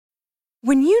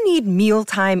When you need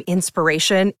mealtime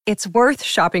inspiration, it's worth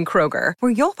shopping Kroger,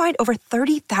 where you'll find over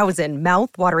 30,000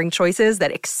 mouth-watering choices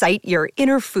that excite your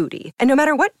inner foodie. And no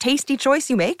matter what tasty choice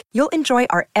you make, you'll enjoy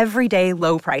our everyday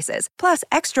low prices, plus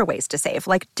extra ways to save,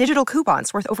 like digital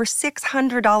coupons worth over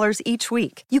 $600 each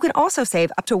week. You can also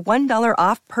save up to $1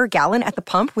 off per gallon at the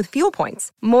pump with fuel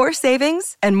points. More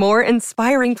savings and more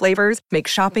inspiring flavors make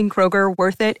shopping Kroger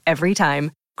worth it every time.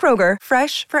 Kroger,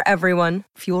 fresh for everyone.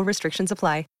 Fuel restrictions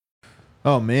apply.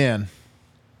 Oh, man.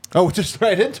 Oh, just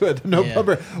right into it. No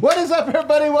bumper. What is up,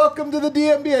 everybody? Welcome to the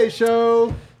DNBA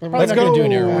show. Let's go. Do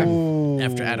an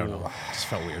after, I don't know. It just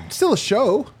felt weird. Still a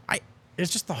show.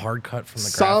 It's just the hard cut from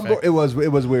the graphic. It was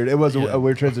weird. It was a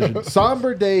weird transition.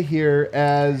 Somber day here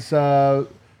as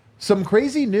some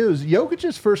crazy news.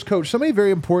 Jokic's first coach, somebody very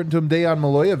important to him, Dejan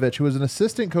Milojevic, who was an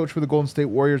assistant coach for the Golden State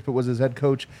Warriors but was his head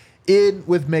coach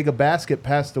with Mega Basket,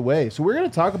 passed away. So we're going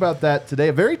to talk about that today.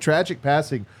 A very tragic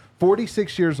passing.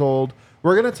 46 years old.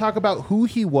 We're going to talk about who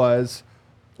he was,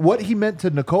 what he meant to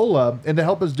Nikola, and to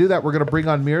help us do that, we're going to bring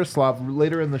on Miroslav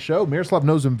later in the show. Miroslav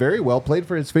knows him very well, played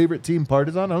for his favorite team,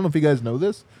 Partizan. I don't know if you guys know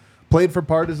this. Played for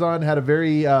Partizan, had a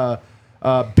very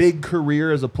big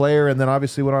career as a player, and then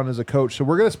obviously went on as a coach. So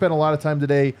we're going to spend a lot of time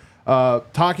today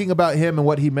talking about him and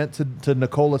what he meant to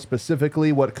Nikola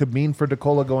specifically, what it could mean for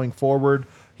Nikola going forward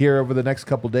here over the next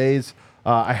couple days.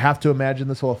 I have to imagine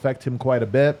this will affect him quite a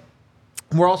bit.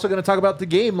 We're also going to talk about the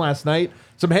game last night,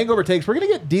 some hangover takes. We're going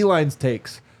to get D-Line's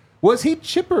takes. Was he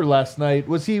chipper last night?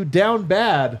 Was he down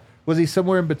bad? Was he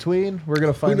somewhere in between? We're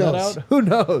going to find that out. Who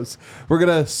knows? We're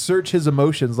going to search his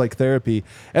emotions like therapy.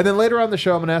 And then later on the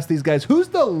show, I'm going to ask these guys, who's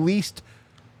the least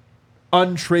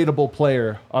untradeable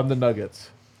player on the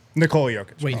Nuggets? Nikola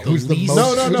Jokic. Wait, Who's the most?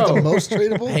 No. Who's the most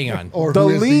tradable? Hang on. Or The who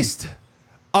is least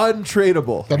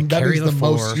untradeable. that carry is the the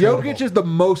most. floor. Jokic is the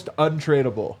most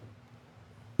untradeable.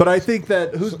 But I think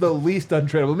that who's the least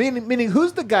untradeable? Meaning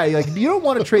who's the guy? Like, you don't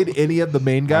want to trade any of the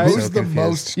main guys. Who's the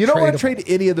most? You don't want to tradable? trade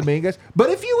any of the main guys. But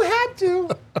if you had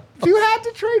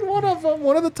to trade one of them,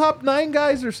 one of the top 9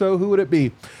 guys or so, who would it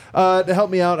be? To help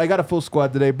me out, I got a full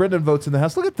squad today. Brendan Votes in the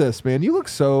house. Look at this, man. You look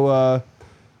so...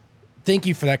 Thank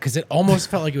you for that, because it almost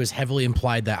felt like it was heavily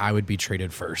implied that I would be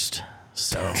traded first.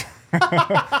 So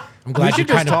I'm glad you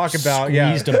kind of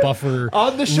squeezed a buffer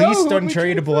on the show. Least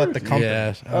untradeable at the company.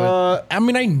 Yeah, I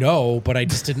mean, I know, but I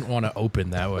just didn't want to open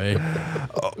that way.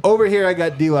 Over here, I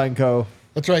got D-Line Co.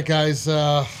 That's right, guys.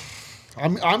 I'm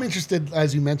interested,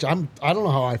 as you mentioned. I don't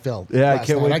know how I felt. Yeah, I last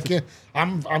can't night.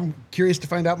 wait. I'm curious to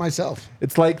find out myself.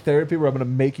 It's like therapy where I'm going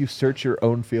to make you search your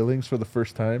own feelings for the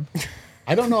first time.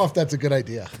 I don't know if that's a good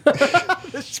idea.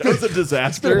 This show's a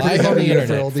disaster. Live on the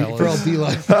internet, for all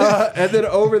D-Line. And then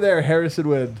over there, Harrison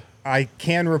Wind. I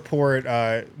can report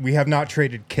we have not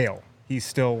traded Kale. He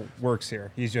still works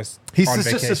here. He's just on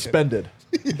vacation. Suspended.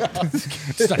 He's not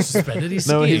suspended. He's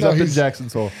No, skiing. he's up in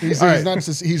Jackson's Hole. He's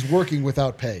he's working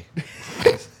without pay.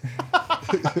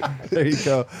 There you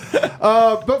go.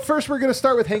 But first, we're going to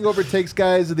start with hangover takes,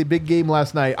 guys, of the big game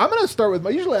last night. I'm going to start with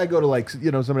usually I go to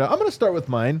somebody else. I'm going to start with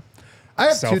mine. I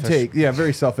have Selfish. 2 takes. Yeah,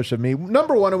 very selfish of me.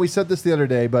 Number one, and we said this the other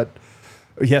day, or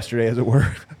yesterday, as it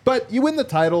were. But you win the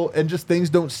title, and just things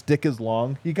don't stick as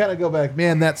long. You kind of go back,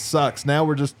 man, that sucks. Now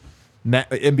we're just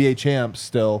NBA champs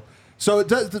still. So it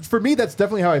does, for me, that's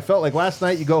definitely how I felt. Like last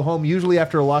night, you go home. Usually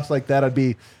after a loss like that, I'd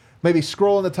be maybe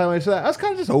scrolling the timeline. So I was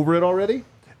kind of just over it already.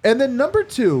 And then number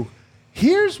 2,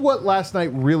 here's what last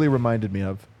night really reminded me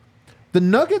of. The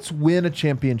Nuggets win a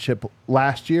championship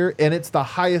last year, and it's the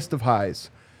highest of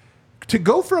highs. To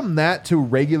go from that to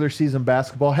regular season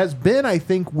basketball has been, I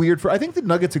think, weird. I think the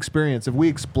Nuggets experience, if we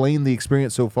explain the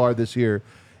experience so far this year,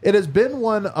 it has been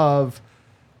one of,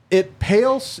 it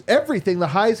pales, everything, the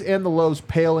highs and the lows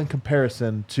pale in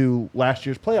comparison to last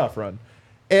year's playoff run.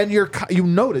 And you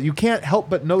notice, you can't help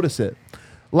but notice it.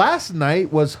 Last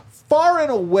night was far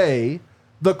and away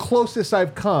the closest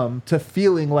I've come to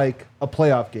feeling like a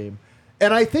playoff game.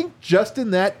 And I think just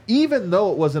in that, even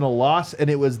though it wasn't a loss and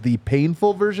it was the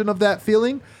painful version of that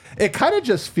feeling, it kind of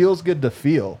just feels good to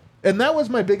feel. And that was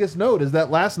my biggest note, is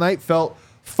that last night felt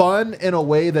fun in a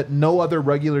way that no other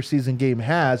regular season game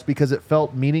has, because it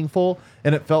felt meaningful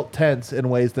and it felt tense in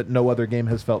ways that no other game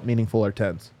has felt meaningful or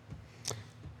tense.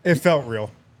 It felt real.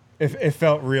 It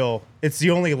felt real. It's the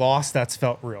only loss that's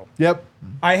felt real. Yep.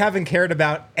 I haven't cared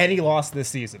about any loss this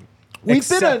season.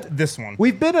 This one.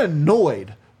 We've been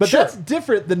annoyed. But Sure. that's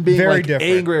different than being Very like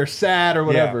different. angry or sad or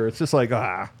whatever. Yeah. It's just like,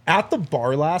 At the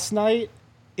bar last night,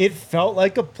 it felt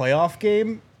like a playoff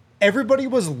game. Everybody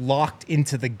was locked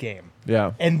into the game.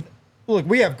 Yeah. And look,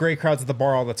 we have great crowds at the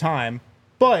bar all the time,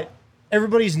 but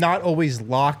everybody's not always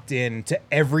locked in to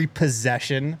every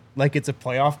possession like it's a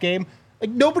playoff game. Like,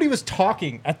 nobody was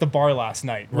talking at the bar last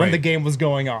night when the game was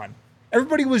going on.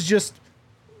 Everybody was just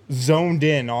zoned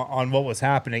in on what was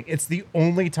happening. It's the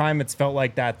only time it's felt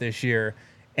like that this year.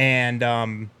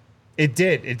 And it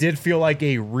did feel like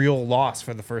a real loss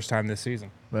for the first time this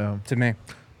season to me.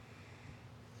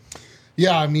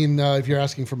 Yeah, I mean, if you're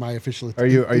asking for my official... Are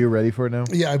you ready for it now?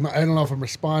 Yeah, I don't know if I'm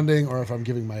responding or if I'm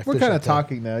giving my official... We're kind of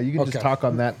talking now. You can just talk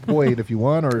on that point if you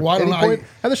want, or Well, any point.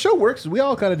 How the show works is we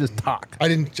all kind of just talk. I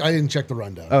didn't check the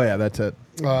rundown. Oh, yeah, that's it.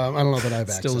 I don't know that I have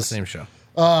access. Still the same show.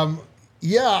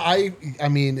 Yeah, I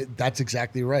mean, that's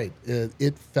exactly right.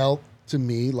 It felt to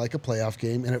me like a playoff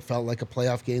game, and it felt like a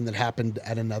playoff game that happened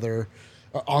at another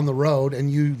on the road,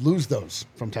 and you lose those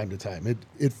from time to time.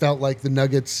 It felt like the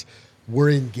Nuggets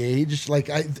were engaged. Like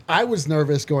I was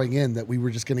nervous going in that we were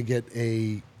just going to get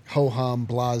a ho-hum,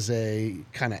 blase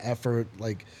kind of effort,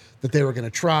 like that they were going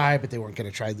to try, but they weren't going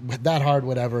to try that hard,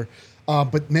 whatever.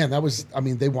 But man,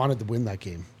 they wanted to win that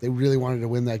game. They really wanted to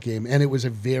win that game. And it was a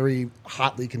very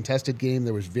hotly contested game.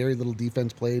 There was very little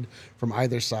defense played from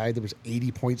either side. There was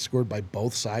 80 points scored by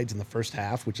both sides in the first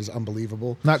half, which is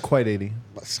unbelievable. Not quite 80.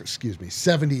 Excuse me,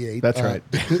 78. That's right.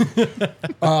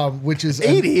 Which is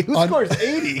 80? Who scores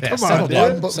 80? Come on,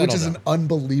 dude. Which is an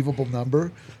unbelievable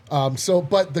number.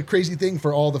 But the crazy thing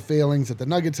for all the failings that the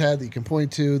Nuggets had that you can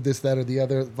point to, this, that, or the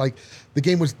other, like the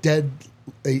game was dead.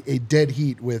 A dead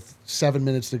heat with 7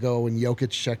 minutes to go and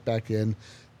Jokic checked back in,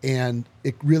 and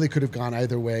it really could have gone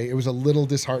either way. It was a little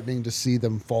disheartening to see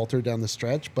them falter down the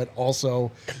stretch, but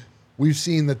also we've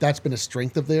seen that that's been a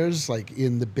strength of theirs, like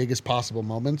in the biggest possible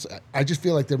moments. I just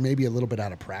feel like they're maybe a little bit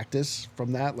out of practice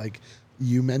from that. Like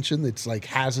you mentioned, it's like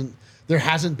there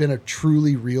hasn't been a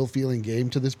truly real feeling game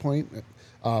to this point.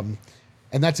 And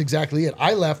that's exactly it.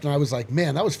 I left and I was like,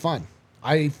 man, that was fun.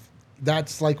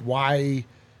 That's like why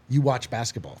you watch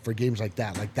basketball, for games like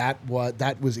that. Like that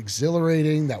was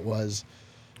exhilarating. That was,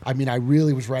 I mean, I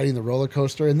really was riding the roller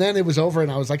coaster, and then it was over,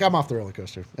 and I was like, I'm off the roller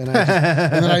coaster, and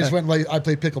then I just went like I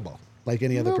played pickleball like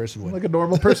any other person would, like a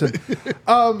normal person.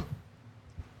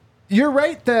 You're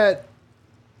right that.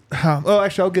 Oh,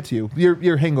 actually, I'll get to you.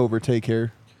 Your hangover take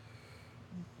here.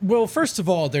 Well, first of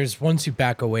all, once you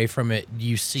back away from it,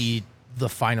 you see the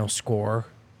final score.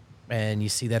 And you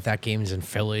see that game is in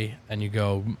Philly, and you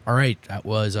go, all right, that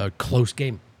was a close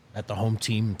game that the home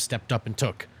team stepped up and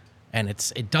took. And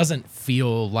it doesn't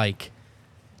feel like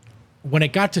when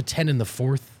it got to 10 in the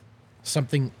fourth,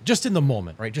 something just in the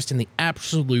moment, right? Just in the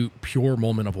absolute pure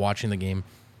moment of watching the game,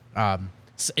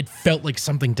 it felt like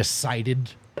something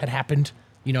decided had happened,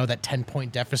 that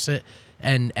 10-point deficit.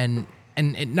 And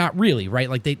not really, right?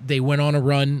 Like they went on a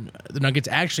run. The Nuggets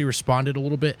actually responded a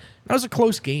little bit. That was a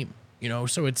close game.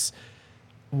 So it's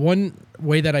one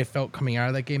way that I felt coming out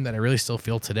of that game that I really still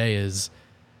feel today is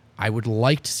I would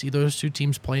like to see those two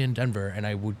teams play in Denver, and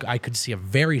I could see a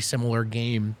very similar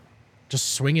game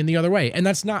just swinging the other way. And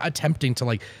that's not attempting to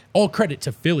like all credit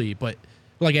to Philly, but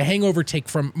like a hangover take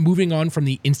from moving on from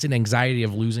the instant anxiety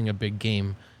of losing a big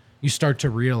game. You start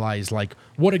to realize like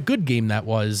what a good game that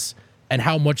was and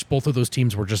how much both of those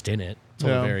teams were just in it till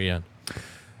the very end.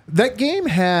 That game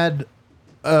had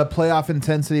playoff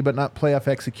intensity, but not playoff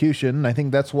execution. I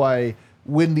think that's why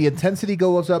when the intensity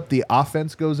goes up, the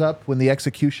offense goes up. When the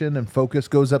execution and focus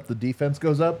goes up, the defense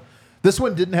goes up. This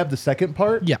one didn't have the second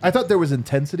part. Yeah. I thought there was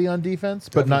intensity on defense,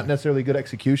 but not necessarily good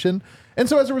execution. And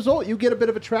so as a result, you get a bit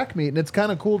of a track meet, and it's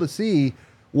kind of cool to see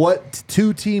what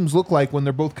two teams look like when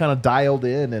they're both kind of dialed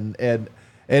in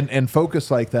and focused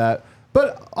like that.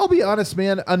 But I'll be honest,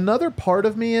 man, another part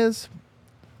of me is,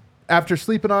 after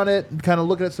sleeping on it and kind of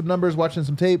looking at some numbers, watching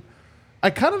some tape, I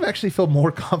kind of actually feel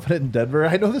more confident in Denver.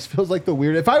 I know this feels like the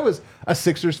weird. If I was a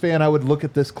Sixers fan, I would look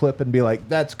at this clip and be like,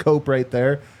 that's Cope right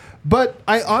there. But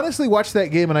I honestly watched that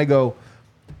game and I go,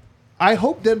 I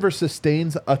hope Denver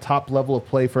sustains a top level of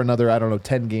play for another,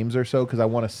 10 games or so, because I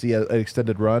want to see an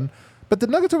extended run. But the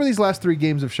Nuggets over these last 3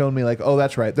 games have shown me like, oh,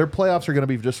 that's right. Their playoffs are going to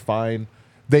be just fine.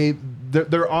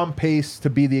 They're on pace to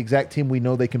be the exact team we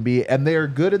know they can be, and they're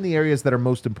good in the areas that are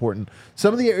most important.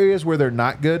 Some of the areas where they're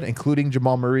not good, including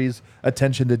Jamal Murray's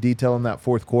attention to detail in that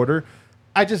fourth quarter,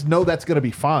 I just know that's going to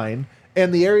be fine.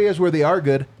 And the areas where they are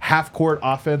good, half-court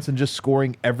offense and just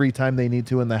scoring every time they need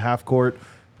to in the half-court,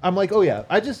 I'm like, oh yeah,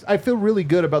 I feel really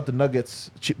good about the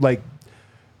Nuggets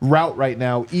route right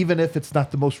now, even if it's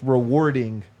not the most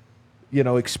rewarding,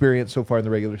 experience so far in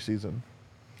the regular season.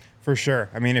 For sure.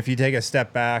 I mean, if you take a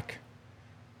step back,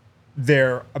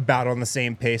 they're about on the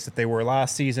same pace that they were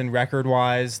last season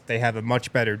record-wise. They have a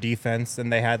much better defense than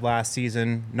they had last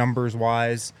season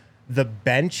numbers-wise. The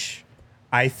bench,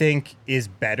 I think, is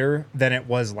better than it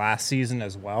was last season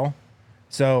as well.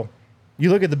 So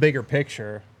you look at the bigger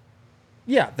picture,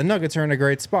 Yeah, the Nuggets are in a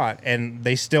great spot, and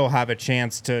they still have a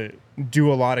chance to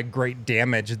do a lot of great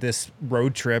damage this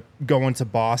road trip, going to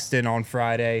Boston on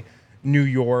Friday, New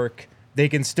York. They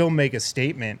can still make a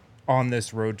statement on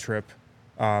this road trip,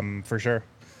 for sure.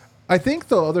 I think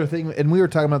the other thing, and we were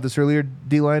talking about this earlier,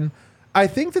 D-Line, I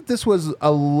think that this was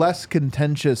a less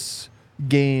contentious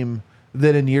game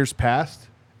than in years past.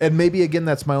 And maybe, again,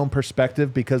 that's my own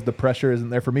perspective because the pressure isn't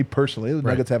there for me personally. The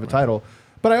Nuggets have a title.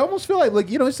 But I almost feel like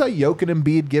you saw Jokic and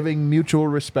Embiid giving mutual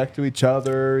respect to each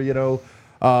other,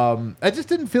 I just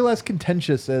didn't feel as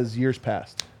contentious as years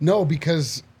past. No,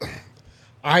 because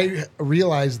I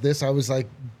realized this. I was like,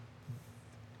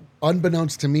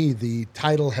 unbeknownst to me, the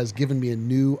title has given me a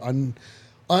new,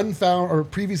 unfound or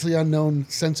previously unknown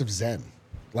sense of zen.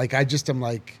 Like, I just am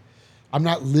like, I'm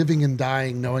not living and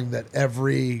dying knowing that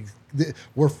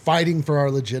we're fighting for our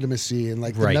legitimacy, and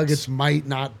like the Nuggets might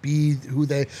not be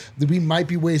we might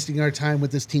be wasting our time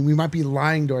with this team. We might be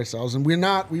lying to ourselves, and we're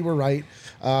not. We were right.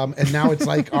 And now it's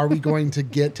like, are we going to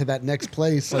get to that next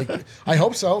place? Like, I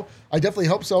hope so. I definitely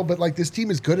hope so. But like, this team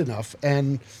is good enough,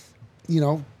 and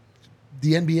the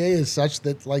NBA is such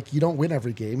that like you don't win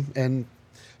every game, and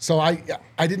so I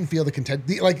didn't feel the content.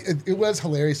 It was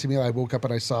hilarious to me. I woke up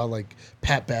and I saw like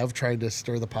Pat Bev trying to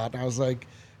stir the pot, and I was like,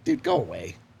 dude, go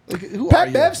away. Like,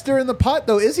 Pat Bev stirring the pot,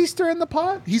 though. Is he stirring the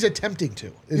pot? He's attempting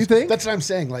to. You think? That's what I'm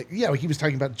saying. Like, yeah, he was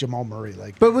talking about Jamal Murray.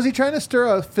 But was he trying to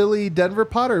stir a Philly-Denver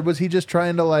pot, or was he just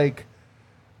trying to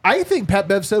I think Pat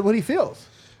Bev said what he feels.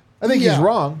 I think he's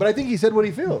wrong, but I think he said what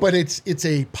he feels. But it's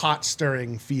a pot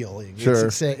stirring feeling. Sure.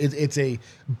 It's a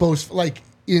boast. Like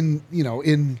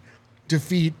in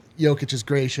defeat, Jokic is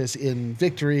gracious. In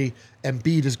victory,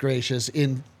 Embiid is gracious.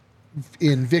 In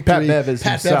victory, Pat Bev is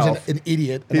himself. An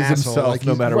idiot. He's asshole. himself,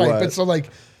 no matter what. But so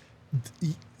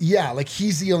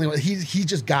he's the only one. He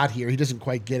just got here. He doesn't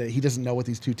quite get it. He doesn't know what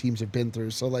these two teams have been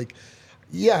through. So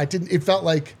it felt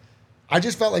like. I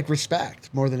just felt like respect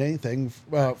more than anything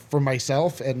for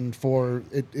myself and for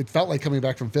it. It felt like coming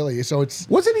back from Philly. So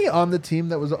wasn't he on the team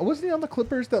wasn't he on the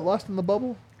Clippers that lost in the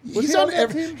bubble? He's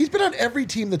been on every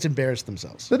team that's embarrassed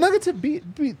themselves. The Nuggets have beat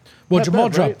Well, Jamal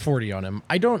Bev, dropped right? 40 on him.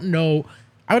 I don't know.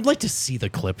 I would like to see the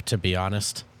clip, to be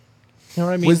honest. You know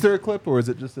what I mean? Was there a clip, or is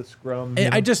it just a scrum?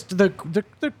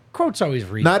 The quotes always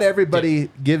read. Not everybody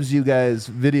gives you guys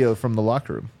video from the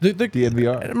locker room. The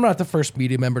DNVR. I'm not the first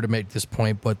media member to make this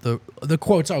point, but the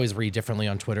quotes always read differently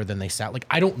on Twitter than they sound. Like,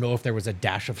 I don't know if there was a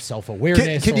dash of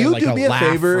self-awareness. Can you or do me a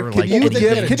favor?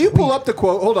 Can you pull up the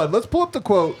quote? Hold on, let's pull up the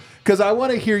quote. Because I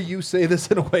want to hear you say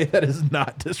this in a way that is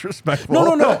not disrespectful.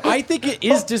 No. I think it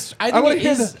is I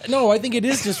think it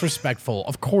is disrespectful.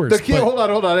 Of course. Hold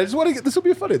on. I just want to get. This will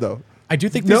be funny though. I do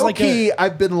think there's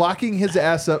I've been locking his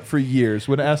ass up for years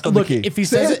when asked on the key. If he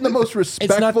says it in the most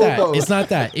respectful, it's not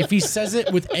that. If he says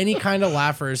it with any kind of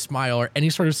laugh or a smile or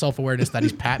any sort of self-awareness that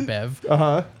he's Pat Bev,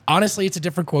 honestly, it's a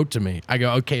different quote to me. I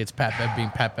go, okay, it's Pat Bev being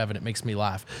Pat Bev, and it makes me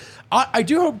laugh. I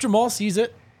do hope Jamal sees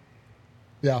it.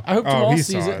 Yeah, I hope Jamal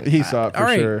sees it. He saw it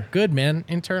for sure. Good, man.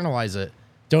 Internalize it.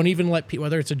 Don't even let people,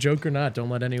 whether it's a joke or not, don't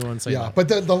let anyone say that. Yeah, but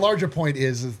the larger point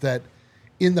is that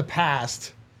in the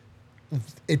past,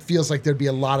 it feels like there'd be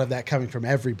a lot of that coming from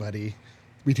everybody.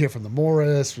 We'd hear from the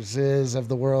Morrises of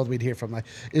the world. We'd hear from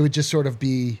it would just sort of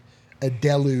be a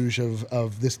deluge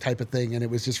of this type of thing, and it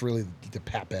was just really the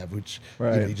Pat Bev, which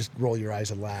you just roll your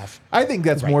eyes and laugh. I think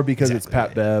that's more because it's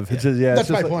Pat Bev. Yeah. It's just, that's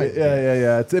my point.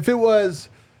 Yeah. If it was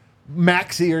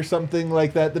Maxey or something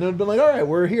like that, then it would have been like, all right,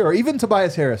 we're here. Or even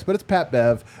Tobias Harris, but it's Pat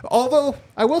Bev. Although,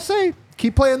 I will say,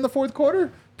 keep playing the fourth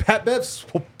quarter. Pat Bev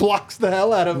blocks the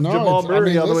hell out of Jamal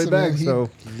Murray all the way back.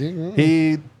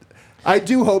 I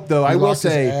do hope, though, I will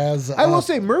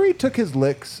say Murray took his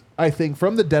licks, I think,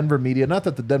 from the Denver media. Not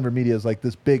that the Denver media is like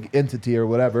this big entity or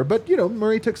whatever, but,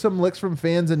 Murray took some licks from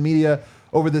fans and media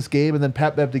over this game, and then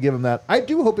Pat Bev to give him that. I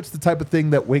do hope it's the type of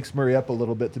thing that wakes Murray up a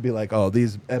little bit to be like, oh,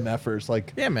 these MFers.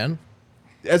 Like, yeah, man.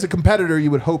 As a competitor, you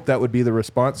would hope that would be the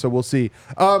response, so we'll see.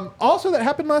 Also, that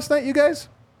happened last night, you guys.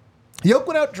 Yoke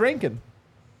went out drinking.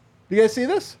 You guys see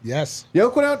this? Yes.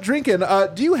 Yoke went out drinking.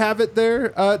 Do you have it there,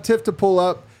 Tiff, to pull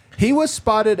up? He was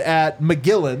spotted at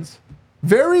McGillen's,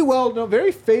 very well-known,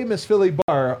 very famous Philly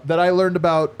bar that I learned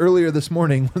about earlier this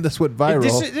morning when this went viral.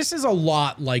 This is a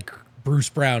lot like Bruce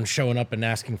Brown showing up and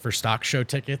asking for stock show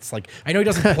tickets. Like, I know he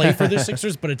doesn't play for the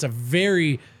Sixers, but it's a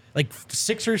very,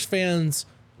 Sixers fans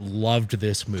loved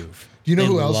this move. Do you know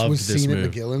who else was seen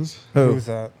at McGillen's? Who's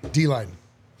that? D-Line.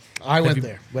 I went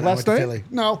there when I went to Philly.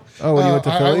 No. Oh, when you went to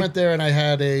Philly? I went there and I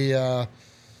had a...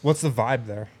 What's the vibe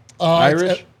there?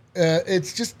 Irish?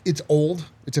 It's old.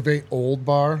 It's a very old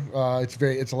bar.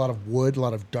 It's a lot of wood, a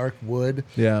lot of dark wood.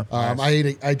 Yeah.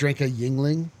 I drank a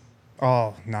Yingling.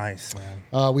 Oh, nice,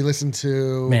 man. We listened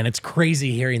to Man, it's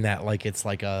crazy hearing that like it's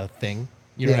like a thing.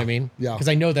 You know Yeah, what I mean? yeah. Because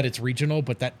I know that it's regional,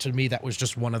 but that to me that was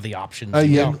just one of the options. A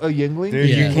Yingling? Dude,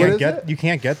 Yeah. you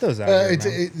can't get those out here, man.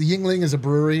 Yingling is a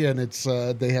brewery, and it's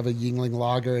they have a Yingling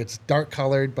lager. It's dark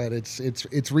colored, but it's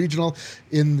regional.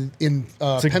 In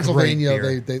a great Pennsylvania,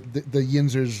 beer. the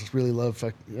Yinzers really love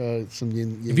some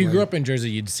Yingling. If you grew up in Jersey,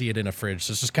 you'd see it in a fridge.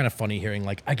 So it's just kind of funny hearing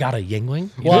like, I got a Yingling.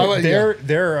 You Well, know?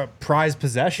 They're a prized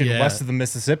possession Yeah. west of the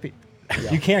Mississippi.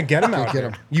 You can't get them out get here.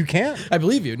 'em. You can't. I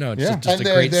believe you. No, it's Yeah. just and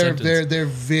a great they're sentence. they're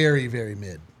very, very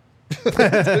mid.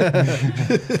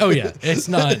 Oh yeah, it's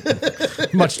not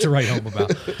much to write home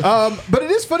about. But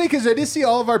it is funny because I did see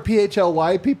all of our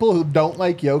PHLY people who don't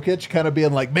like Jokic kind of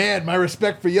being like, man, my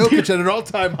respect for Jokic at an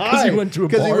all-time high. he went to a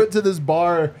Because he bar. went to this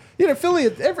bar. You know, Philly,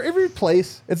 every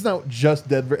place, it's not just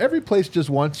Denver. Every place just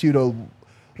wants you to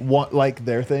want like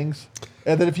their things.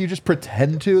 And then if you just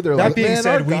pretend to, they're That like, being man,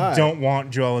 said, our we guy. don't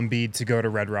want Joel Embiid to go to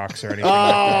Red Rocks or anything. Oh,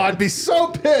 like that. I'd be so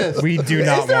pissed. We do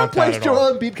not Is there want a place that at all.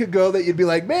 Joel Embiid could go that you'd be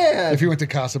like, man? If you went to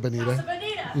Casa Bonita,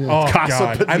 Oh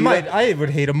Casa God, Bonita. I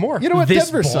would hate him more. You know what? This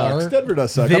Denver bar- sucks. Denver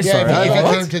does suck. this I'm sorry. bar- if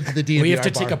I- you came to the DNVR We have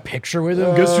to bar. take a picture with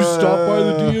him. Guess who stopped by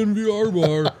the DNVR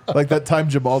bar? Like that time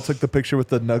Jamal took the picture with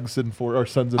the Nugs and four or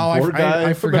Sons and Oh, four guy.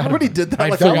 I forgot Remember when he about- did that I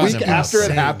like a forgot week about after it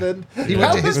insane. happened? He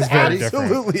went to his was very different.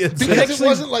 absolutely insane. because actually- it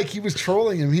wasn't like he was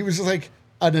trolling him. He was just like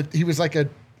he was like a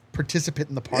participant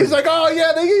in the party. He's like, oh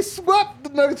yeah, they swept the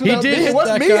Nuggets without did me. It hit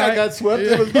wasn't that me. guy. I got swept.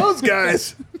 It was those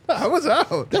guys. I was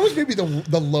out. that was maybe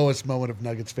the lowest moment of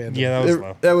Nuggets fandom. Yeah, that was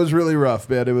low. That was really rough,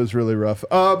 man. It was really rough.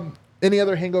 Any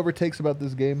other hangover takes about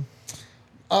this game?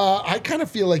 I kind of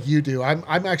feel like you do. I'm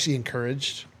actually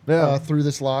encouraged through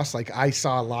this loss. Like I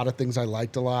saw a lot of things I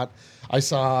liked a lot. I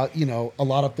saw a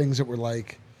lot of things that were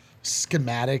like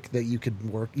schematic that you could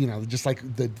work. Just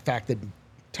like the fact that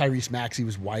Tyrese Maxey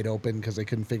was wide open because they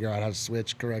couldn't figure out how to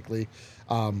switch correctly.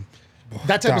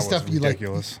 That type That of stuff was you like.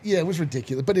 ridiculous. Yeah, it was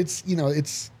ridiculous. But it's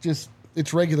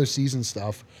it's regular season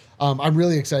stuff. I'm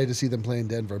really excited to see them play in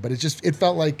Denver. But it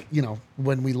felt like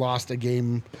when we lost a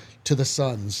game to the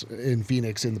Suns in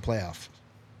Phoenix in the playoff.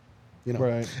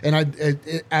 Right. And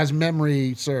as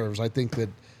memory serves, I think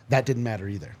that didn't matter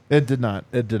either. It did not.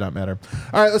 It did not matter.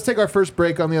 All right, let's take our first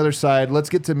break on the other side. Let's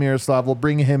get to Miroslav. We'll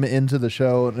bring him into the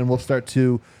show, and we'll start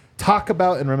to talk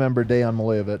about and remember Dejan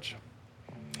Milojevic.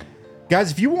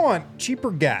 Guys, if you want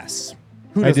cheaper gas,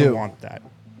 who I doesn't do. want that?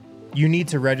 You need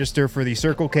to register for the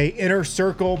Circle K Inner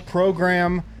Circle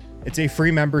program. It's a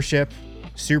free membership,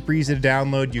 super easy to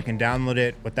download. You can download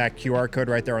it with that QR code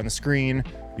right there on the screen.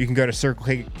 You can go to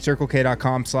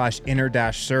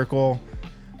circlek.com/inner-circle.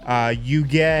 You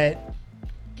get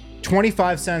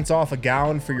 25 cents off a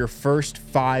gallon for your first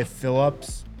 5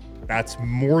 fill-ups. That's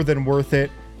more than worth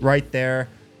it right there.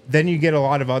 Then you get a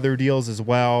lot of other deals as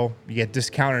well. You get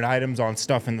discounted items on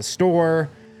stuff in the store.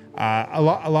 A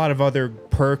lot of other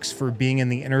perks for being in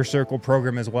the Inner Circle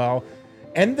program as well.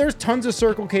 And there's tons of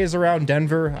Circle Ks around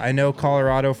Denver. I know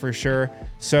Colorado for sure.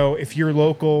 So if you're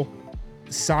local,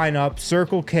 sign up.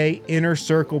 Circle K Inner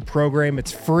Circle program.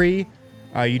 It's free.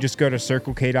 You just go to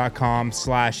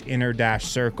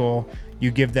circlek.com/inner-circle.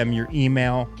 You give them your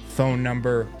email, phone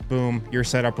number, boom, you're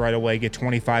set up right away. Get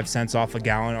 25 cents off a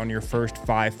gallon on your first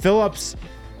 5 fill-ups.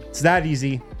 It's that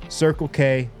easy.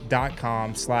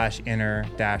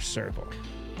 circlek.com/inner-circle.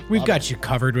 We've got you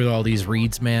covered with all these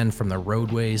reads, man, from the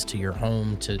roadways to your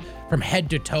home from head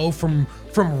to toe, from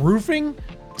roofing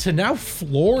to now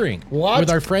flooring. What? With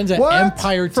our friends at What?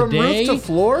 Empire From Today. roof to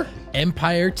floor?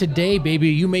 Empire Today, baby.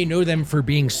 You may know them for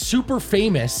being super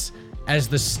famous as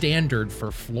the standard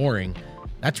for flooring.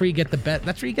 That's where you get the best.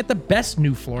 That's where you get the best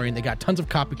new flooring. They got tons of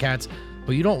copycats,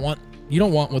 but you don't want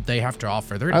what they have to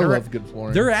offer. I love good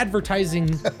flooring. They're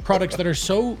advertising products that are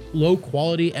so low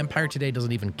quality. Empire Today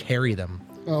doesn't even carry them.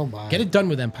 Oh my! Get it done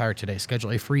with Empire Today.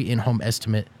 Schedule a free in-home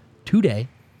estimate today,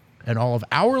 and all of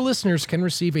our listeners can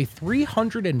receive a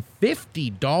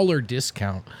 $350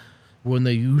 discount when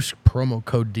they use promo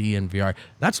code DNVR.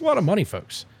 That's a lot of money,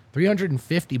 folks.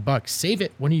 $350. Save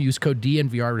it when you use code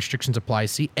DNVR. Restrictions apply.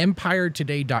 See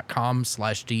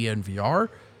empiretoday.com/DNVR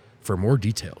for more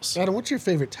details. Adam, what's your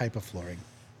favorite type of flooring?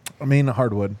 I mean,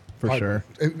 hardwood for sure.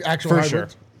 Actual For hardwood? sure.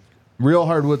 Real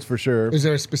hardwoods for sure. Is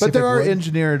there a specific But there are wood?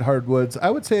 engineered hardwoods. I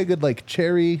would say a good like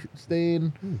cherry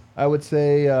stain. I would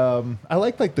say I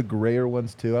like the grayer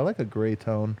ones too. I like a gray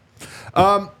tone.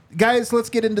 Guys, let's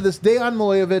get into this. Dejan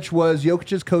Milojevic was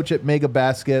Jokic's coach at Mega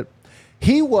Basket.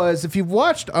 He was, if you've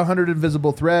watched 100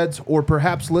 Invisible Threads or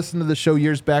perhaps listened to the show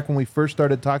years back when we first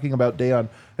started talking about Dejan,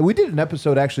 and we did an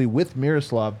episode actually with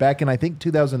Miroslav back in I think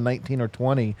 2019 or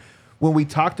 20 when we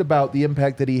talked about the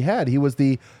impact that he had. He was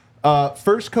the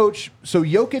First coach, so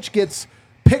Jokic gets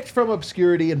picked from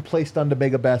obscurity and placed onto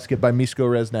Mega Basket by Misko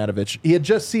Resnatovic. He had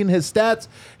just seen his stats.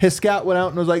 His scout went out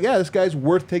and was like, yeah, this guy's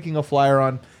worth taking a flyer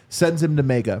on, sends him to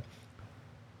Mega.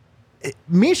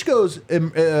 Mishko's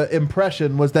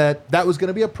impression was that was going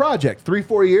to be a project.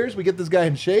 3-4 years, we get this guy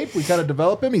in shape, we kind of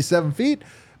develop him, he's 7 feet,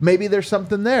 maybe there's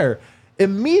something there.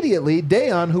 Immediately,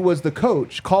 Dejan, who was the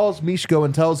coach, calls Mishko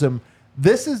and tells him,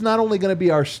 this is not only going to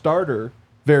be our starter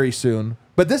very soon,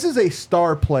 but this is a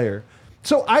star player.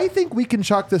 So I think we can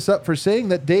chalk this up for saying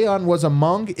that Dejan was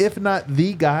among, if not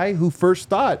the guy, who first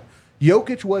thought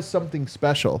Jokic was something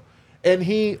special. And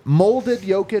he molded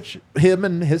Jokic, him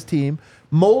and his team,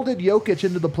 molded Jokic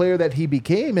into the player that he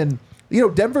became. And,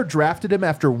 Denver drafted him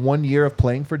after 1 year of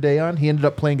playing for Dejan. He ended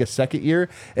up playing a second year.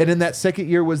 And in that second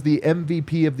year was the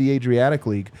MVP of the Adriatic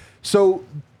League. So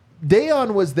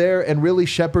Dejan was there and really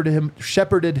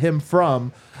shepherded him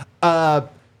from a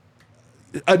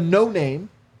no-name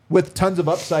with tons of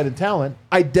upside and talent,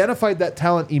 identified that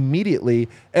talent immediately,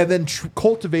 and then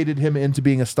cultivated him into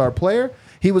being a star player.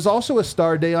 He was also a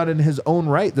star, Dejan, in his own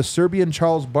right, the Serbian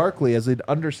Charles Barkley, as an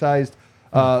undersized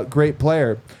great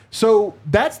player. So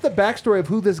that's the backstory of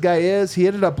who this guy is. He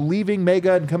ended up leaving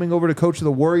Mega and coming over to coach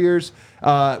the Warriors,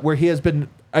 where he has been.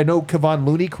 I know Kevon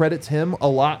Looney credits him a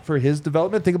lot for his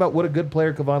development. Think about what a good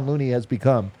player Kevon Looney has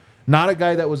become. Not a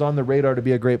guy that was on the radar to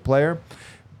be a great player.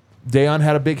 Dejan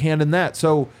had a big hand in that.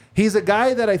 So he's a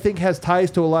guy that I think has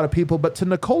ties to a lot of people, but to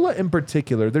Nikola in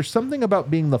particular, there's something about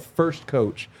being the first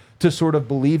coach to sort of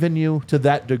believe in you to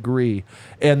that degree.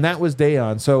 And that was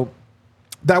Dejan. So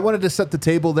I wanted to set the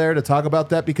table there to talk about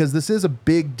that because this is a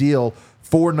big deal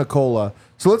for Nikola.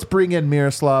 So let's bring in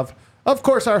Miroslav, of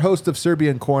course, our host of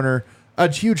Serbian Corner,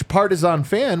 a huge Partizan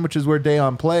fan, which is where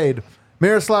Dejan played.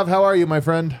 Miroslav, how are you, my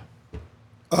friend?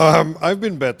 I've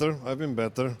been better.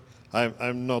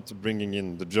 I'm not bringing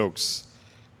in the jokes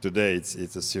today.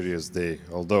 It's a serious day.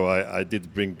 Although I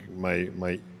did bring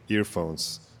my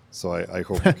earphones, so I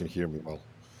hope you can hear me well.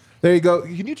 There you go.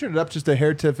 Can you turn it up just a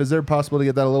hair, Tiff? Is there possible to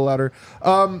get that a little louder?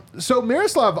 So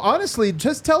Miroslav, honestly,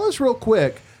 just tell us real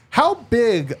quick, how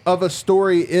big of a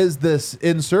story is this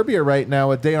in Serbia right now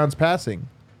with Dejan's passing?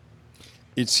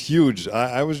 It's huge.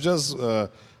 I was just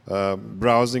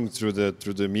browsing through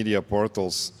the media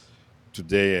portals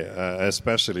today,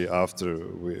 especially after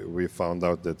we found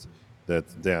out that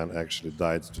Dejan actually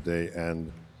died today,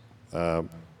 and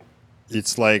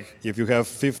it's like if you have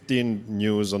 15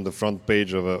 news on the front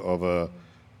page of a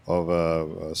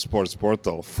sports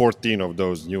portal, 14 of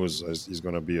those news is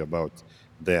going to be about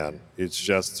Dejan. It's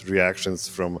just reactions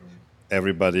from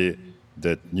everybody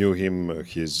that knew him,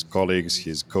 his colleagues,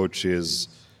 his coaches.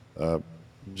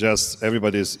 Just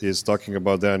everybody is talking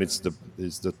about Dejan.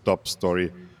 It's the top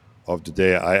story of the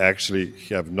day. I actually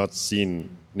have not seen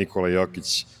Nikola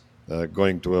Jokic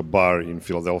going to a bar in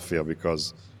Philadelphia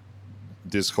because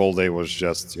this whole day was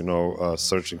just,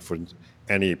 searching for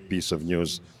any piece of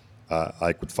news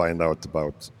I could find out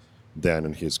about Dejan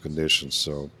and his condition.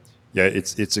 So, yeah,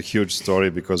 it's a huge story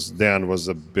because Dejan was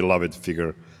a beloved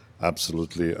figure,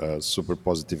 absolutely a super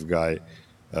positive guy.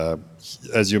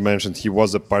 As you mentioned, he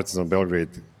was a Partizan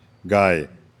Belgrade guy,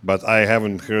 but I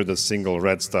haven't heard a single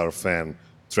Red Star fan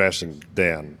trashing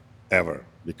Dejan ever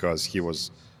because he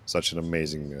was such an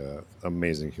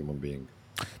amazing human being.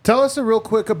 Tell us real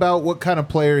quick about what kind of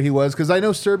player he was, because I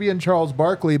know Serbian Charles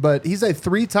Barkley, but he's a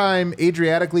 3-time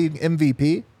Adriatic League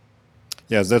MVP.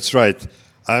 Yes, that's right.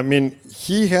 I mean,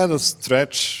 he had a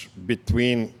stretch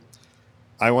between,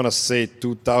 I want to say,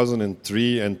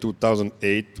 2003 and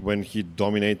 2008 when he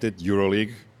dominated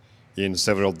EuroLeague in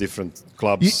several different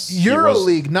clubs.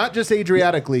 EuroLeague, not just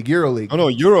Adriatic League, EuroLeague. Oh, no,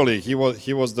 EuroLeague.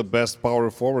 He was the best power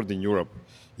forward in Europe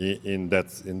in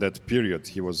that period.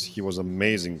 He was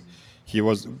amazing.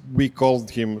 We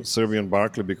called him Serbian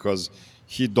Barkley because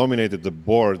he dominated the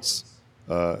boards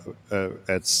at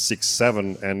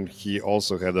 6'7", and he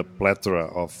also had a plethora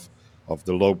of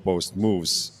the low post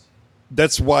moves.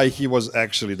 That's why he was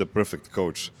actually the perfect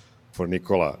coach for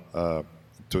Nikola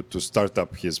to start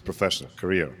up his professional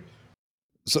career.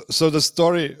 So the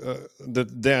story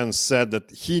that Dan said that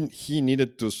he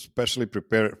needed to specially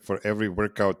prepare for every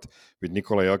workout with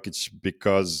Nikola Jokic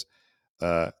because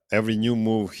every new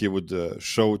move he would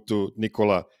show to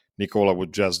Nikola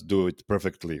would just do it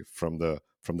perfectly from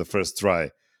the first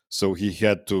try. So he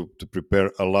had to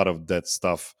prepare a lot of that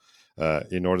stuff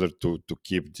in order to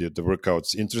keep the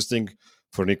workouts interesting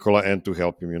for Nikola and to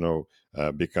help him,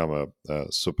 become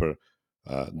a super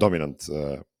dominant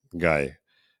guy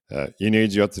in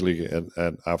Adriatic League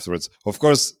and afterwards. Of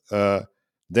course,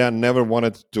 Dan never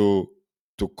wanted to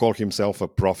call himself a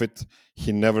prophet.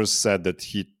 He never said that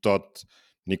he thought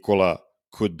Nikola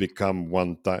could become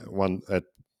at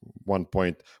one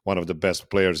point one of the best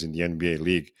players in the NBA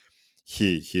league.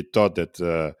 He thought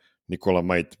that Nikola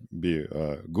might be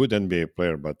a good NBA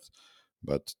player, but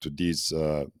to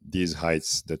these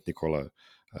heights that Nikola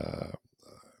uh,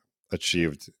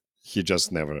 achieved, he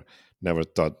just never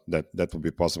thought that would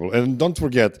be possible. And don't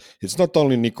forget, it's not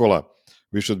only Nikola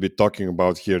we should be talking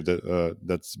about here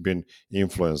that's been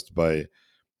influenced by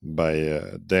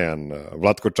Dan.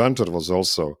 Vlatko Čančar was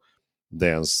also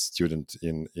Dan's student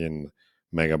in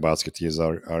Mega Basket. He's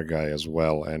our guy as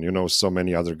well, and so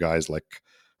many other guys like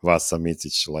Vasa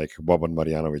Micic, like Boban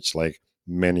Marjanovic, like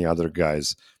many other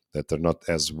guys that are not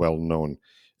as well known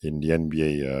in the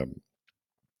NBA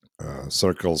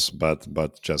circles, but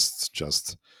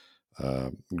just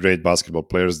great basketball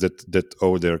players that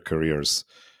owe their careers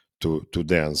to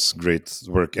Dan's great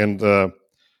work. And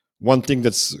one thing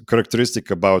that's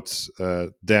characteristic about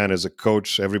Dan as a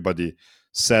coach, everybody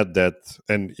said that,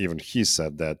 and even he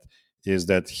said that, is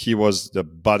that he was the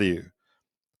buddy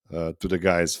to the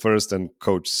guys first and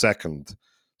coach second.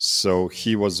 So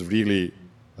he was really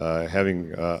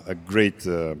having a great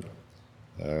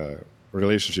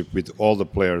relationship with all the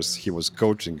players he was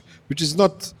coaching, which is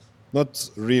not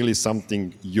really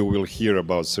something you will hear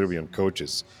about Serbian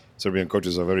coaches. Serbian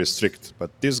coaches are very strict,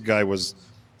 but this guy was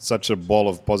such a ball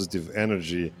of positive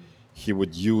energy. He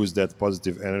would use that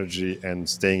positive energy and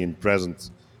staying in present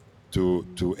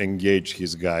to engage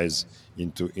his guys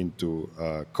into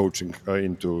coaching,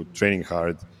 into training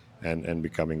hard and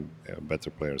becoming better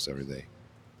players every day.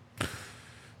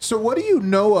 So what do you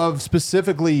know of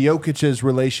specifically Jokic's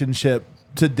relationship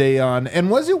to Dejan?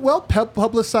 And was it well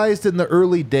publicized in the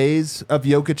early days of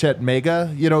Jokic at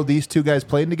Mega? These two guys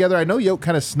playing together. I know Jokic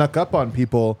kind of snuck up on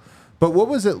people, but what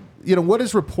was it? What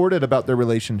is reported about their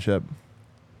relationship?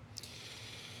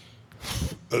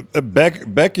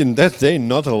 Back in that day,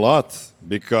 not a lot,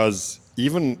 because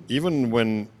even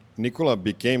when Nikola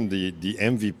became the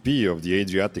MVP of the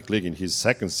Adriatic League in his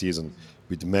second season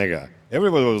with Mega,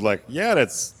 everybody was like, yeah,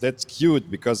 that's cute,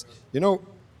 because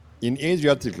in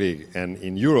Adriatic League and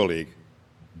in EuroLeague,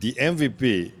 the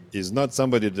MVP is not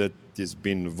somebody that is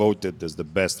being voted as the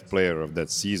best player of that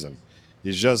season.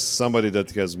 He's just somebody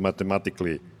that has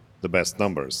mathematically the best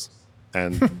numbers.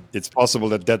 And it's possible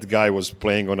that guy was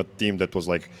playing on a team that was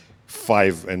like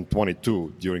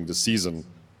 5-22 during the season,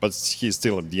 but he's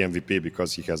still the MVP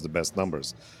because he has the best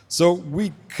numbers. So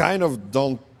we kind of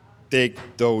don't take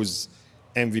those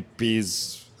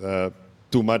MVPs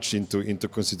too much into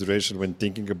consideration when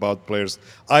thinking about players.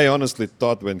 I honestly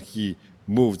thought when he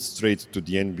moved straight to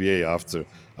the NBA after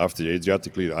the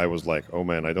Adriatic League, I was like, oh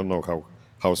man, I don't know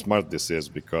how smart this is,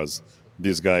 because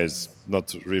this guy is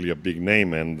not really a big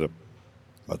name, and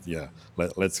but yeah,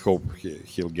 let's hope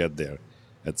he'll get there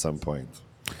at some point.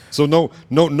 So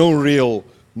no real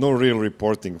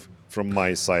reporting from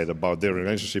my side about their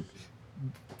relationship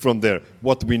from there.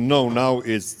 What we know now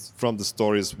is from the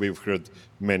stories we've heard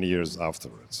many years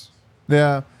afterwards.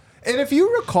 Yeah. And if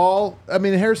you recall, I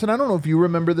mean, Harrison, I don't know if you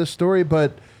remember this story,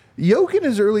 but Jokic in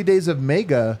his early days of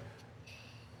Mega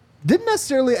didn't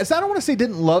necessarily, I don't want to say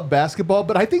didn't love basketball,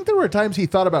 but I think there were times he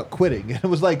thought about quitting. It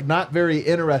was like not very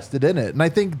interested in it. And I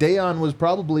think Dejan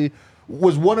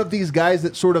was one of these guys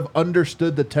that sort of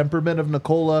understood the temperament of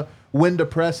Nikola, when to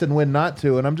press and when not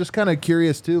to. And I'm just kind of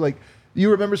curious too, like,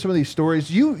 you remember some of these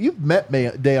stories. You've met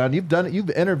Dejan, you've done it, you've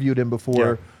interviewed him before.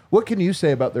 Yeah. What can you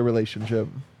say about their relationship?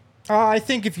 I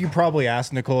think if you probably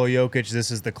ask Nikola Jokic, this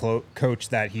is the coach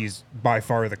that he's by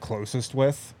far the closest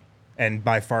with and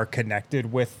by far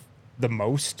connected with the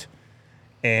most.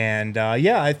 And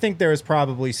I think there is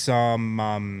probably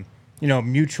some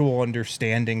mutual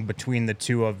understanding between the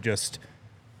two of just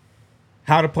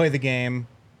how to play the game,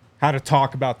 how to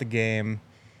talk about the game.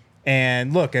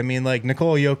 And look, I mean, like,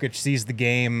 Nikola Jokic sees the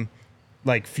game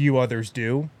like few others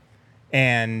do,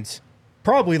 and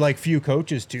probably like few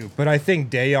coaches do. But I think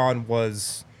Dejan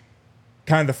was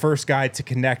kind of the first guy to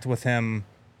connect with him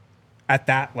at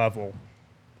that level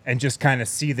and just kind of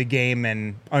see the game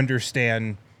and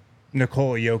understand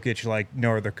Nikola Jokic like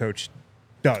no other coach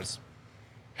does.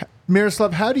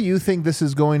 Miroslav, how do you think this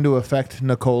is going to affect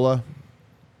Nikola?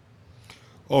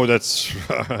 Oh, that's,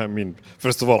 I mean,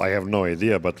 first of all, I have no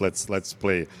idea, but let's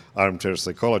play armchair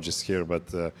psychologist here.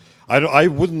 But I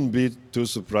wouldn't be too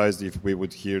surprised if we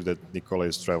would hear that Nikola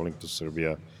is traveling to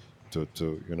Serbia to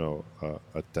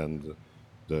attend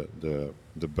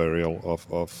the burial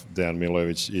of Dejan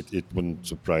Milojevic. It wouldn't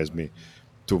surprise me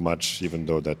too much, even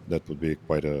though that would be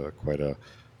quite a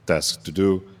task to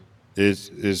do.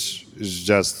 It is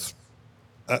just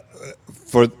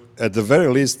for, at the very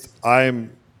least,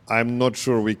 I'm I'm not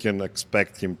sure we can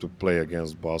expect him to play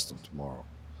against Boston tomorrow.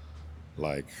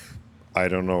 Like, I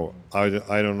don't know. I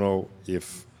don't know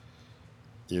if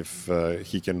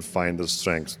he can find the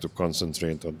strength to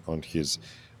concentrate on his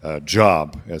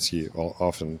job, as he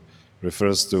often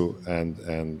refers to,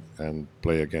 and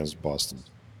play against Boston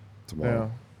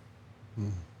tomorrow. Yeah.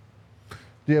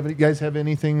 Do you guys have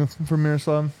anything from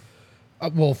Miroslav?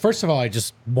 Well, first of all, I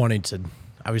just wanted to.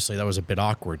 Obviously, that was a bit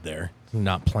awkward there.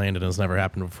 Not planned, and it's never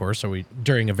happened before. So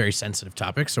during a very sensitive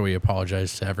topic, so we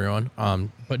apologize to everyone.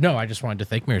 But no, I just wanted to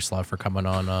thank Miroslav for coming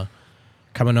on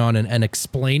and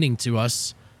explaining to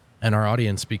us and our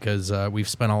audience, because we've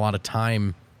spent a lot of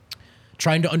time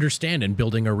trying to understand and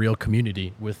building a real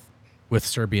community with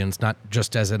Serbians, not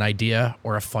just as an idea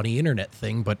or a funny internet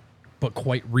thing, but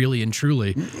quite really and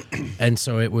truly. And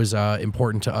so it was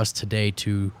important to us today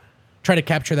to try to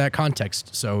capture that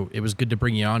context. So it was good to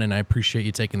bring you on, and I appreciate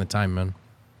you taking the time, man.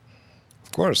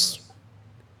 Of course.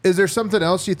 Is there something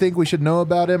else you think we should know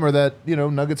about him, or that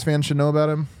Nuggets fans should know about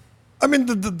him? I mean,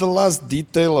 the last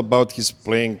detail about his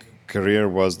playing career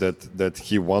was that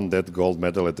he won that gold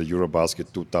medal at the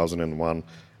Eurobasket 2001,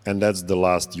 and that's the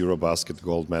last Eurobasket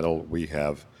gold medal we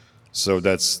have. So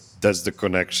that's the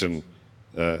connection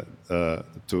to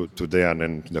Dejan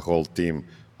and the whole team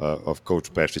of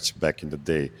Coach Pešić back in the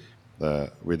day.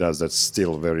 With us, that's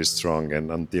still very strong,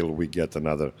 and until we get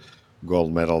another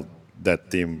gold medal, that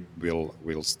team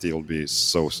will still be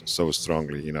so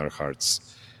strongly in our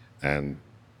hearts. And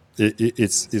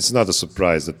it's not a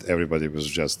surprise that everybody was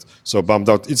just so bummed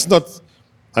out. It's not.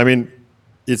 I mean,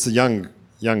 it's a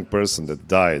young person that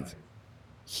died.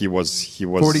 He was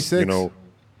 46.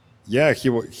 Yeah,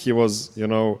 he was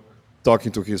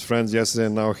talking to his friends yesterday,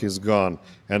 and now he's gone.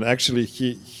 And actually,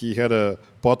 he had a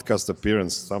podcast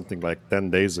appearance something like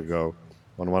 10 days ago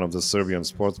on one of the Serbian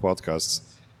sports podcasts,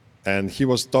 and he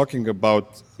was talking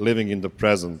about living in the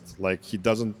present. Like he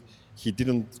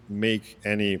didn't make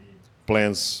any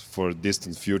plans for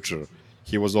distant future.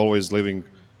 He was always living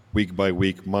week by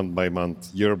week, month by month,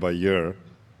 year by year,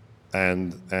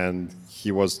 and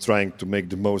he was trying to make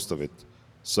the most of it.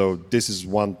 So this is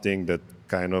one thing that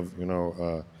kind of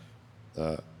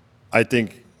I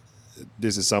think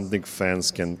this is something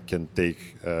fans can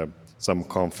take some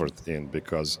comfort in,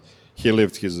 because he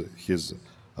lived his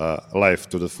life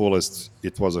to the fullest.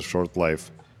 It was a short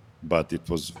life, but it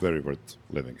was very worth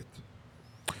living it.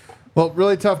 Well,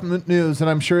 really tough news, and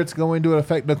I'm sure it's going to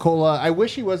affect Nikola. I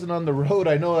wish he wasn't on the road.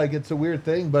 I know it's a weird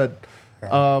thing, but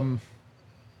I'm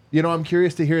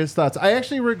curious to hear his thoughts. I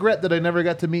actually regret that I never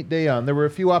got to meet Dejan. There were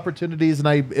a few opportunities, and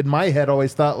I, in my head,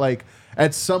 always thought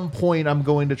at some point I'm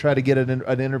going to try to get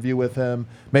an interview with him,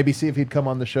 maybe see if he'd come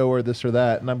on the show or this or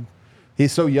that. And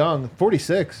he's so young,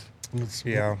 46. It's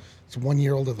 1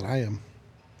 year older than I am.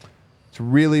 It's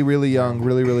really, really young,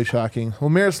 really, really shocking. Well,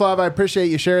 Miroslav, I appreciate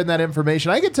you sharing that information.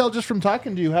 I could tell just from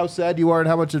talking to you how sad you are and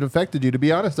how much it affected you. To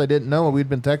be honest, I didn't know. We'd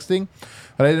been texting,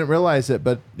 but I didn't realize it.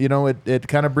 But, it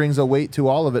kind of brings a weight to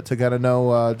all of it to kind of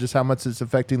know just how much it's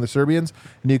affecting the Serbians.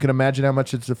 And you can imagine how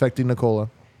much it's affecting Nikola.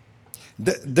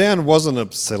 Dejan wasn't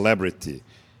a celebrity.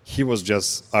 He was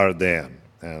just our Dejan.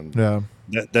 And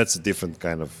that's a different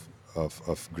kind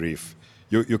of grief.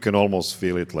 You can almost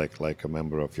feel it like a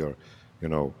member of your,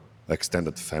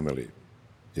 extended family.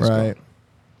 Right. Gone.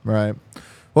 Right.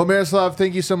 Well, Miroslav,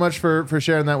 thank you so much for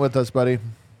sharing that with us, buddy.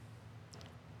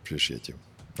 Appreciate you.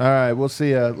 All right, we'll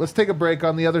see you. Let's take a break.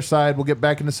 On the other side, we'll get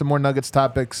back into some more Nuggets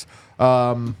topics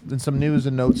and some news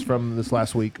and notes from this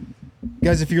last week.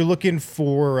 Guys, if you're looking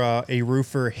for a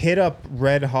roofer, hit up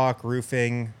Red Hawk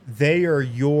Roofing. They are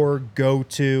your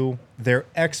go-to. They're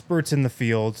experts in the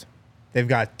field. They've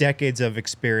got decades of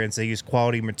experience. They use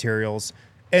quality materials.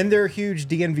 And they're huge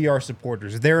DNVR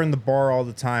supporters. They're in the bar all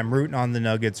the time, rooting on the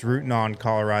Nuggets, rooting on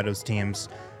Colorado's teams.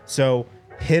 So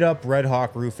hit up Red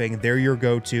Hawk Roofing. They're your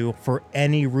go-to for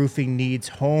any roofing needs,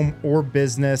 home or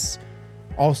business.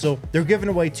 Also, they're giving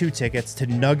away 2 tickets to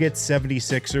Nuggets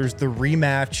 76ers, the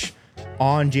rematch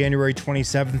on January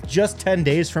 27th, just 10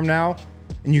 days from now.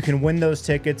 And you can win those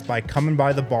tickets by coming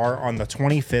by the bar on the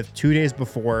 25th, 2 days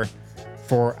before,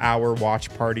 for our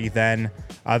watch party then.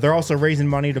 They're also raising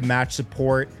money to match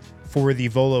support for the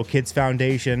Volo Kids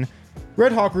Foundation.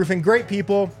 Red Hawk Roofing, great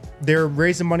people. They're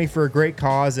raising money for a great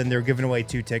cause, and they're giving away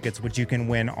 2 tickets, which you can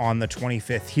win on the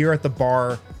 25th here at the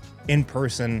bar in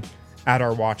person at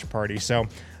our watch party. So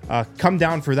come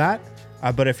down for that.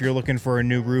 But if you're looking for a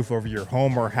new roof over your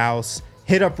home or house,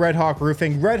 hit up Red Hawk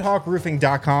Roofing,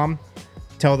 redhawkroofing.com.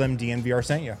 Tell them DNVR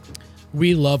sent you.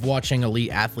 We love watching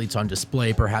elite athletes on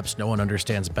display. Perhaps no one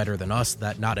understands better than us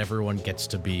that not everyone gets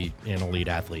to be an elite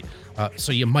athlete.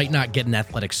 So you might not get an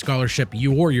athletic scholarship,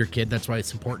 you or your kid. That's why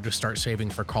it's important to start saving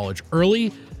for college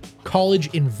early.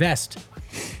 College Invest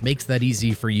makes that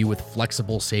easy for you with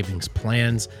flexible savings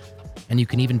plans. And you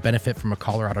can even benefit from a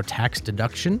Colorado tax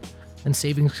deduction. And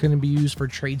savings can be used for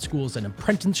trade schools and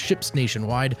apprenticeships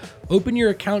nationwide. Open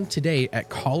your account today at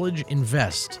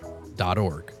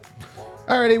collegeinvest.org.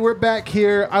 Alrighty, we're back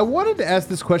here. I wanted to ask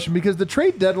this question because the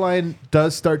trade deadline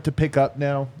does start to pick up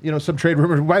now. You know, some trade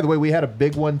rumors. By the way, we had a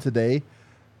big one today.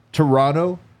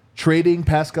 Toronto trading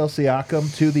Pascal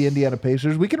Siakam to the Indiana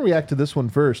Pacers. We can react to this one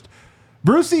first.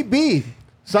 Brucey B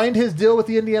signed his deal with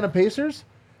the Indiana Pacers.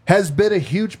 Has been a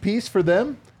huge piece for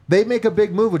them. They make a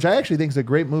big move, which I actually think is a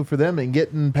great move for them in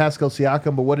getting Pascal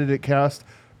Siakam. But what did it cost?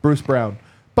 Bruce Brown.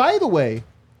 By the way,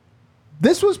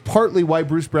 this was partly why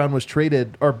Bruce Brown was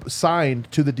traded or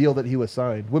signed to the deal that he was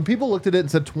signed. When people looked at it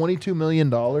and said $22 million,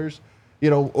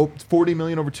 $40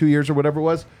 million over 2 years or whatever it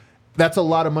was, that's a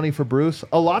lot of money for Bruce.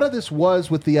 A lot of this was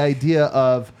with the idea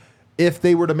of if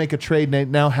they were to make a trade, they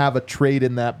now have a trade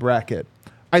in that bracket.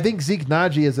 I think Zeke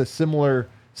Naji is a similar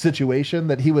situation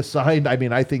that he was signed. I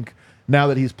mean, I think now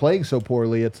that he's playing so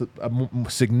poorly, it's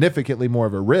significantly more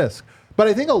of a risk. But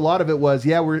I think a lot of it was,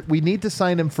 we need to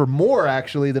sign him for more,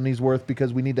 actually, than he's worth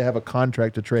because we need to have a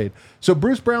contract to trade. So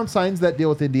Bruce Brown signs that deal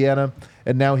with Indiana,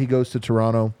 and now he goes to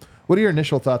Toronto. What are your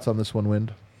initial thoughts on this one,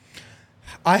 Wind?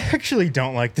 I actually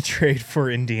don't like the trade for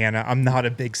Indiana. I'm not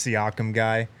a big Siakam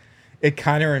guy. It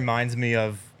kind of reminds me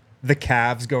of the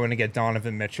Cavs going to get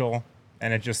Donovan Mitchell,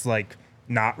 and it just,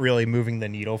 not really moving the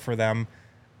needle for them.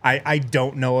 I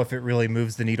don't know if it really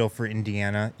moves the needle for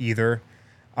Indiana either.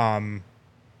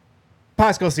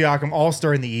 Pascal Siakam,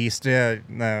 all-star in the East. I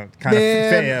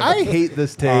hate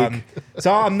this take.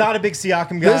 So I'm not a big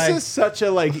Siakam guy. This is such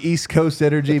a East Coast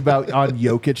energy on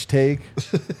Jokic take.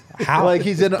 How?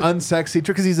 He's an unsexy,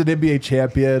 because he's an NBA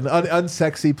champion,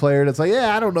 unsexy player. And it's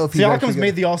I don't know if he's Siakam's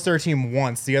made the All-Star team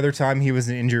once. The other time he was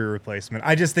an injury replacement.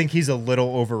 I just think he's a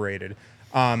little overrated.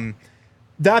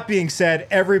 That being said,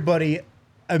 everybody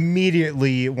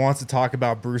immediately wants to talk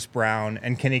about Bruce Brown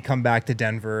and can he come back to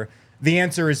Denver? The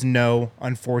answer is no,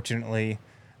 unfortunately.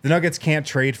 The Nuggets can't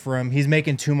trade for him. He's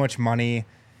making too much money.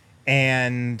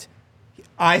 And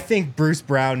I think Bruce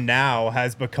Brown now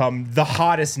has become the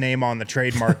hottest name on the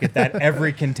trade market that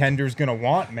every contender is going to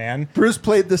want, man. Bruce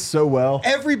played this so well.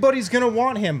 Everybody's going to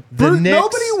want him.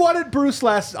 Nobody wanted Bruce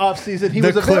last offseason. He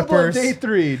was available on day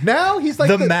 3. Now he's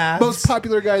the most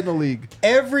popular guy in the league.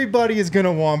 Everybody is going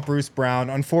to want Bruce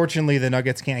Brown. Unfortunately, the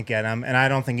Nuggets can't get him, and I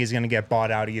don't think he's going to get bought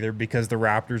out either because the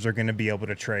Raptors are going to be able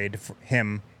to trade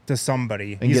him to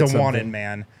somebody. He's a wanted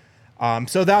man.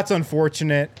 So that's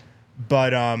unfortunate,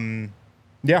 but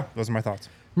yeah, those are my thoughts.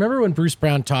 Remember when Bruce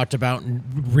Brown talked about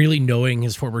really knowing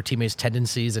his former teammates'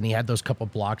 tendencies, and he had those couple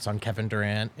blocks on Kevin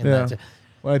Durant? Well,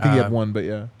 I think he had one, but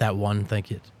yeah. That one,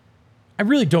 thank you. I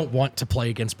really don't want to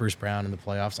play against Bruce Brown in the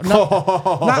playoffs. I'm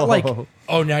not like,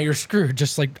 oh, now you're screwed.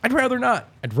 Just I'd rather not.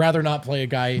 I'd rather not play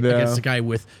against a guy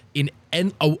with an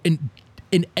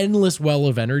endless well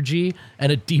of energy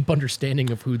and a deep understanding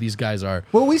of who these guys are.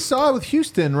 Well, we saw it with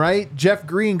Houston, right? Jeff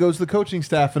Green goes to the coaching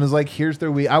staff and is like, here's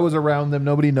their week. I was around them.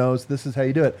 Nobody knows. This is how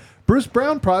you do it. Bruce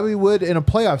Brown probably would, in a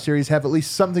playoff series, have at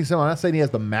least something similar. I'm not saying he has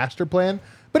the master plan,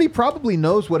 but he probably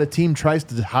knows what a team tries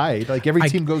to hide. Every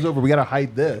team goes over, we got to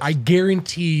hide this. I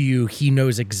guarantee you he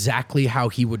knows exactly how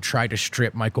he would try to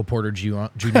strip Michael Porter Jr. on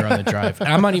the drive. And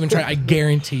I'm not even trying. I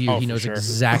guarantee you he knows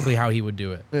exactly how he would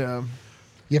do it. Yeah.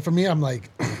 Yeah, for me, I'm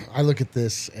I look at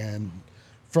this, and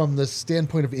from the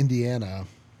standpoint of Indiana,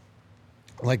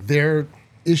 their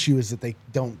issue is that they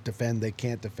don't defend, they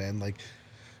can't defend.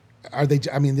 Are they?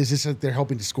 I mean, this is they're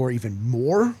hoping to score even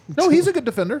more. No, he's a good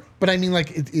defender. But I mean,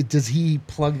 does he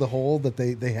plug the hole that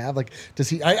they have? Does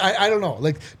he? I don't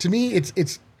know. To me,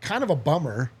 it's kind of a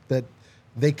bummer that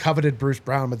they coveted Bruce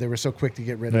Brown, but they were so quick to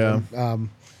get rid of him.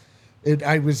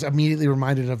 I was immediately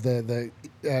reminded of the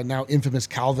now infamous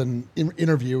Calvin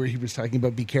interview where he was talking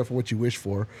about be careful what you wish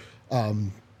for.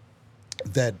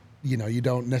 That you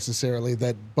don't necessarily,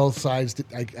 that both sides,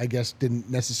 I guess,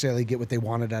 didn't necessarily get what they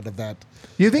wanted out of that.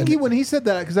 You think when he said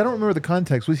that, because I don't remember the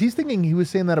context, was he thinking he was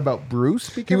saying that about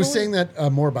Bruce? He was saying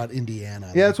that more about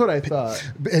Indiana. Yeah, that's what I thought.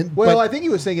 I think he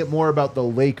was saying it more about the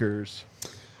Lakers.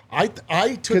 I took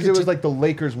it because it was the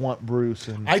Lakers want Bruce,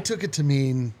 and I took it to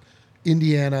mean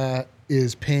Indiana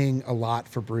is paying a lot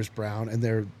for Bruce Brown, and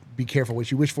they're be careful what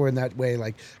you wish for in that way.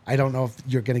 I don't know if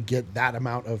you're going to get that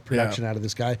amount of production out of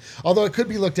this guy. Although it could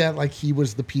be looked at like he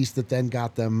was the piece that then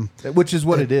got them. Which is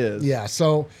what it is. Yeah,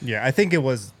 so... Yeah, I think it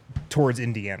was towards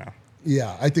Indiana.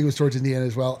 Yeah, I think it was towards Indiana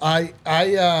as well. I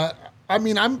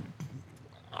mean,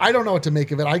 I don't know what to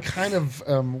make of it. I kind of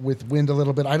with Wind a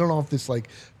little bit. I don't know if this like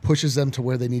pushes them to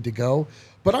where they need to go.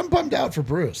 But I'm bummed out for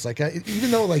Bruce. Like,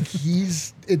 even though like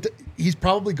he's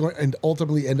probably going and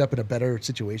ultimately end up in a better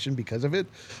situation because of it.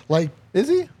 Like, Is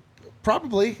he?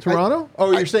 probably Toronto?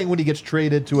 You're saying when he gets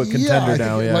traded to a contender I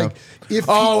now, think, yeah. Like, if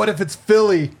what if it's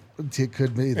Philly? it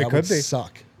could be that could would be.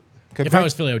 suck. If I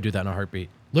was Philly, I would do that in a heartbeat.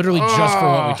 Literally just for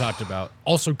what we talked about.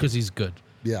 Also because he's good.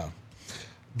 Yeah,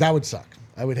 that would suck.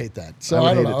 I would hate that. So I would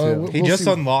I don't hate know. it too. We'll He just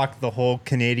see. unlocked the whole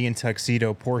Canadian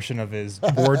tuxedo portion of his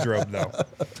wardrobe, though.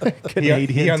 Canadian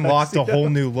he unlocked tuxedo. a whole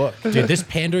new look. Dude, this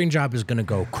pandering job is going to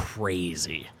go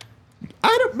crazy.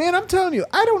 I'm telling you,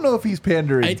 I don't know if he's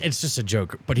pandering. It's just a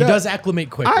joke, but he No, does acclimate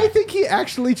quickly. I think he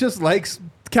actually just likes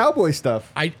cowboy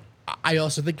stuff. I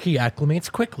also think he acclimates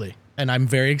quickly, and I'm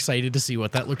very excited to see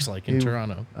what that looks like in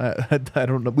Toronto. I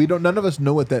don't know. None of us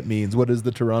know what that means. What is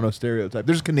the Toronto stereotype?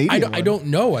 There's a Canadian. I don't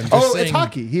know. I'm just saying. It's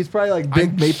hockey. He's probably like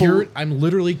big maple. I'm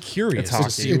literally curious to hockey.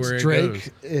 see where It's it Drake. goes.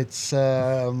 It's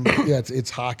it's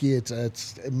hockey.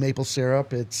 It's maple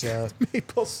syrup. It's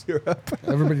maple syrup.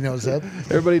 everybody knows that.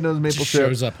 Everybody knows maple Just syrup.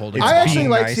 shows up holding. I actually being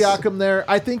like nice. Siakam there.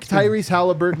 I think Tyrese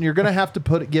Halliburton. You're going to have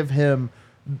to give him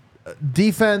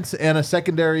defense and a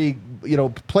secondary,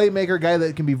 playmaker guy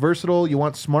that can be versatile. You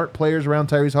want smart players around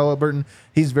Tyrese Halliburton.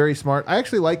 He's very smart. I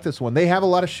actually like this one. They have a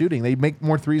lot of shooting. They make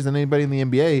more threes than anybody in the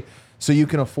NBA, so you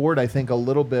can afford, I think, a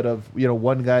little bit of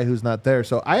one guy who's not there.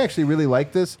 So I actually really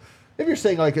like this. If you're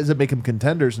saying like, does it make them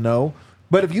contenders? No,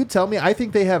 but if you tell me, I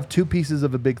think they have two pieces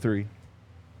of a big three.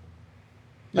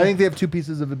 I think they have two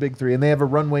pieces of a big three, and they have a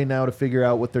runway now to figure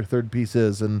out what their third piece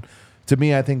is. And to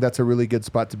me, I think that's a really good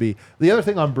spot to be. The other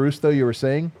thing on Bruce, though, you were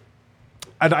saying,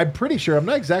 and I'm pretty sure, I'm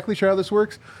not exactly sure how this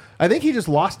works. I think he just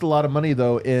lost a lot of money,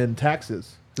 though, in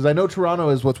taxes. Because I know Toronto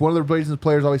is what's one of the reasons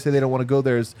players always say they don't want to go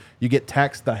there is you get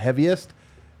taxed the heaviest.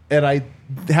 And I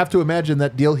have to imagine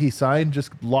that deal he signed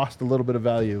just lost a little bit of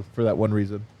value for that one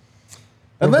reason.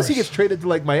 Unless he gets traded to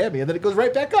like Miami, and then it goes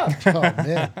right back up. Oh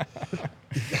man!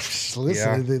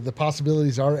 Listen, the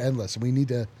possibilities are endless, and we need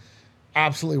to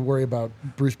absolutely worry about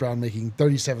Bruce Brown making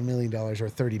 $37 million or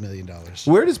 $30 million.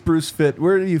 Where does Bruce fit?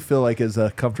 Where do you feel like is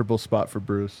a comfortable spot for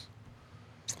Bruce?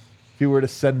 If you were to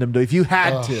send him to, if you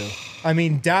had to. I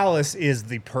mean, Dallas is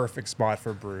the perfect spot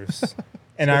for Bruce.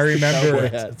 And I remember,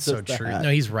 It's so true. No,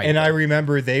 he's right. and I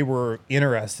remember they were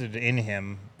interested in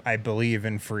him, I believe,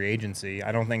 in free agency.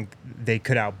 I don't think they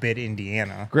could outbid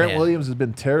Indiana. Grant Man. Williams has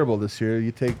been terrible this year.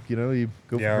 You go Yeah.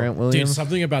 for Grant Dude, Williams.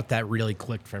 something about that really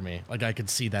clicked for me. Like I could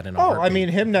see that in a Oh, heartbeat. I mean,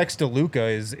 him next to Luca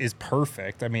is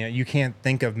perfect. I mean, you can't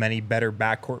think of many better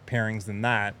backcourt pairings than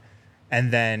that.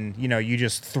 And then, you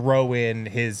just throw in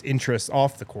his interests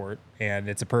off the court, and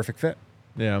it's a perfect fit.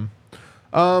 Yeah.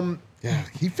 Yeah,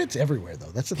 he fits everywhere though.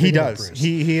 That's the thing. He about does. Bruce.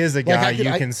 He is a guy I you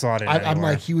can slot in I'm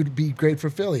anywhere. like, he would be great for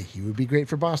Philly. He would be great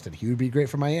for Boston. He would be great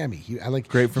for Miami.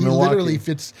 Great for he Milwaukee. literally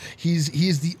fits.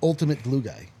 He's the ultimate glue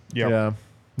guy. Yep.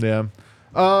 Yeah.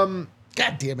 God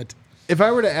damn it! If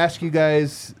I were to ask you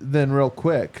guys then real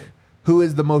quick, who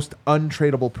is the most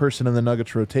untradeable person in the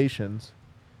Nuggets rotations?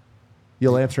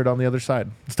 You'll answer it on the other side.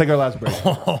 Let's take our last break.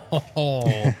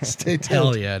 oh, Stay tuned.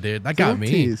 hell yeah, dude. That got me.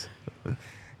 Tease.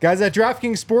 Guys, at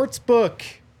DraftKings Sportsbook,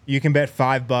 you can bet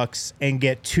 $5 and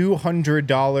get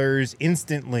 $200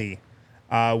 instantly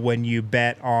when you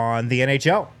bet on the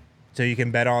NHL. So you can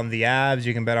bet on the Avs,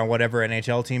 you can bet on whatever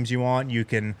NHL teams you want. You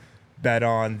can bet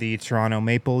on the Toronto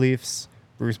Maple Leafs,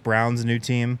 Bruce Brown's new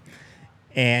team.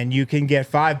 And you can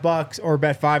get $5 or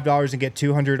bet $5 and get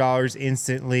 $200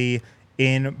 instantly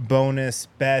in bonus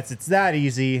bets. It's that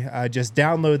easy. Just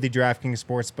download the DraftKings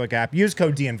Sportsbook app. Use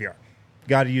code DNVR.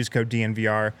 Got to use code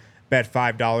DNVR. Bet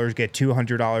 $5, get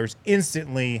 $200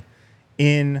 instantly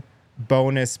in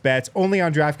bonus bets. Only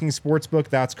on DraftKings Sportsbook.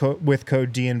 That's with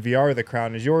code DNVR. The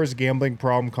crown is yours. Gambling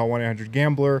problem? Call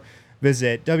 1-800-GAMBLER.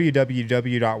 Visit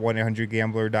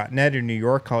www.1800gambler.net. In New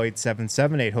York, call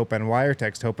 877-8-HOPE-NY or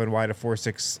text HOPE-NY to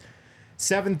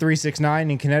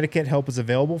 467-369. In Connecticut, help is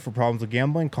available for problems with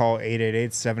gambling. Call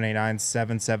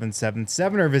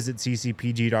 888-789-7777 or visit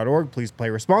ccpg.org. Please play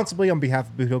responsibly on behalf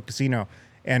of Boot Hill Casino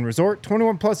and Resort.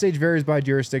 21 plus age varies by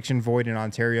jurisdiction. Void in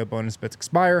Ontario. Bonus bets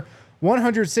expire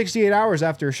 168 hours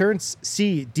after assurance.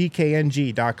 See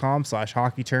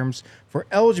dkng.com/hockey terms for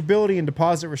eligibility and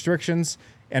deposit restrictions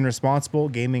and responsible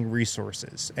gaming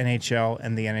resources. NHL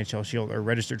and the NHL Shield are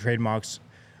registered trademarks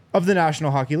of the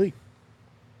National Hockey League.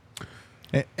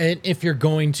 And if you're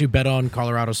going to bet on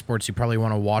Colorado sports, you probably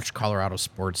want to watch Colorado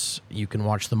sports. You can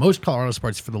watch the most Colorado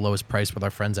sports for the lowest price with our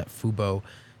friends at Fubo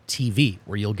TV,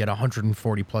 where you'll get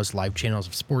 140 plus live channels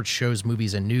of sports, shows,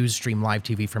 movies, and news. Stream live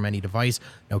TV from any device.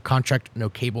 No contract, no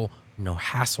cable, no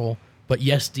hassle. But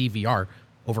yes, DVR.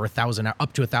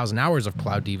 Up to 1,000 hours of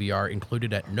cloud DVR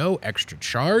included at no extra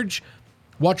charge.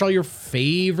 Watch all your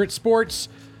favorite sports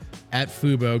at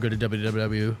Fubo. Go to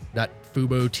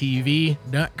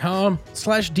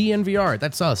www.fubotv.com/DNVR.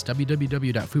 That's us,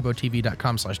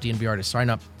 www.fubotv.com/DNVR to sign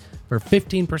up for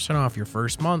 15% off your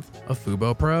first month of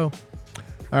Fubo Pro.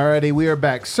 Alrighty, we are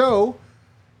back. So,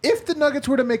 if the Nuggets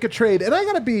were to make a trade, and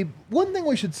one thing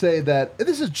we should say that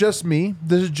this is just me,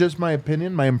 this is just my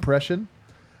opinion, my impression.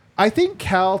 I think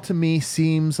Cal, to me,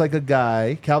 seems like a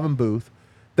guy, Calvin Booth,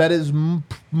 that is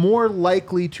more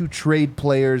likely to trade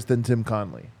players than Tim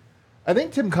Conley. I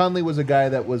think Tim Conley was a guy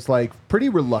that was like pretty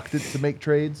reluctant to make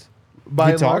trades. He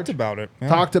talked about it. Yeah.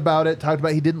 Talked about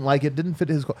he didn't like it, didn't fit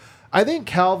his goal. I think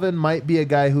Calvin might be a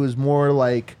guy who is more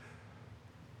like,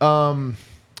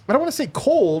 I don't want to say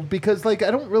cold because like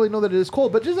I don't really know that it is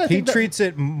cold, but just I think he treats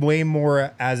it way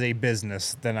more as a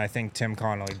business than I think Tim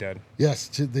Connolly did. Yes,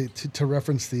 to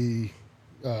reference the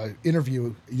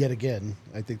interview yet again,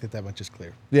 I think that much is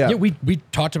clear. Yeah, we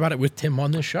talked about it with Tim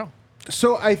on this show.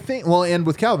 So I think, and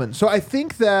with Calvin. So I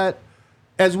think that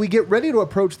as we get ready to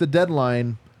approach the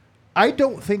deadline, I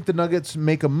don't think the Nuggets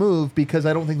make a move because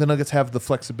I don't think the Nuggets have the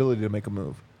flexibility to make a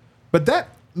move. But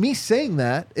me saying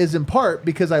that is in part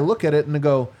because I look at it and I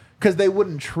go, because they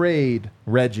wouldn't trade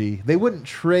Reggie. They wouldn't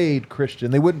trade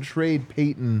Christian. They wouldn't trade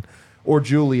Peyton or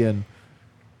Julian.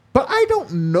 But I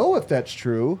don't know if that's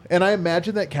true. And I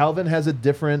imagine that Calvin has a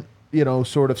different,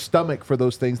 sort of stomach for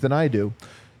those things than I do.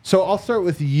 So I'll start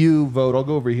with you, Vote. I'll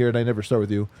go over here and I never start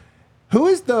with you. Who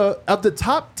is of the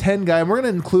top 10 guy, and we're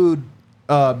going to include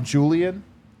Julian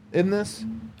in this.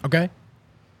 Okay.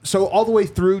 So all the way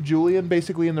through Julian,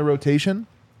 basically in the rotation,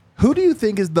 who do you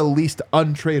think is the least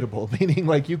untradeable? Meaning,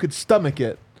 like, you could stomach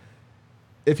it.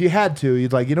 If you had to,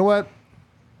 you'd like, you know what?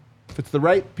 If it's the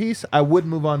right piece, I would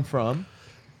move on from.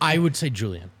 I would say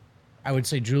Julian. I would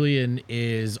say Julian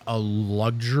is a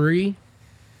luxury,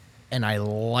 and I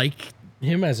like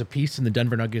him as a piece in the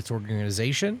Denver Nuggets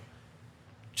organization.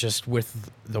 Just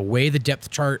with the way the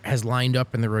depth chart has lined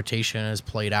up and the rotation has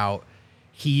played out,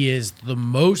 he is the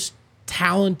most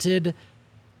talented.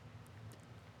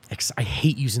 I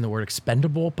hate using the word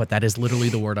expendable, but that is literally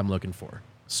the word I'm looking for.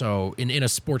 So in a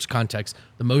sports context,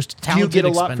 the most talented. Do you get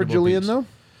a lot for Julian, though?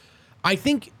 I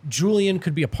think Julian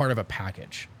could be a part of a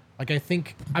package. Like,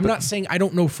 I'm not saying I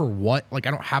don't know for what. Like,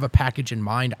 I don't have a package in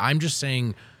mind. I'm just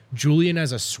saying Julian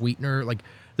as a sweetener. Like,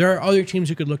 there are other teams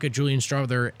who could look at Julian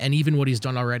Strawther and even what he's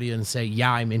done already and say,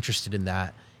 yeah, I'm interested in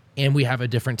that. And we have a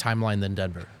different timeline than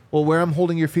Denver. Well, where I'm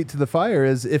holding your feet to the fire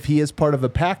is if he is part of a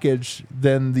package,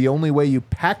 then the only way you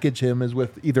package him is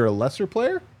with either a lesser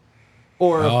player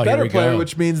or a better player,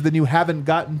 which means then you haven't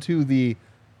gotten to the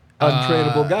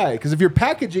untradeable guy. Because if you're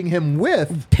packaging him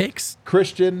with picks,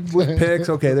 Christian with picks,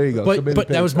 okay, there you go. But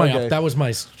that was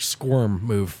my squirm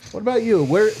move. What about you?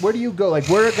 Where do you go? Like,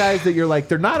 where are guys that you're like,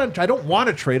 they're not? I don't want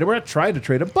to trade him. We're not trying to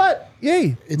trade him, but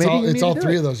yay, it's all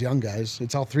three of those young guys.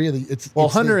 It's all three of the.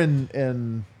 Hunter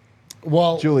and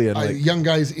Julian, young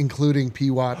guys, including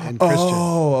P. Watt and Christian.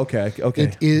 Oh, okay.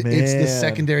 It's the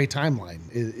secondary timeline.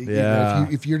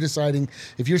 If you're deciding,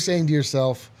 if you're saying to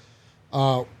yourself,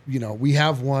 we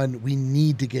have one, we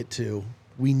need to get two.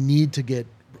 We need to get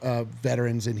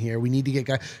veterans in here. We need to get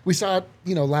guys. We saw,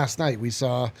 last night, we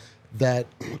saw that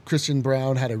Christian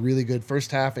Brown had a really good first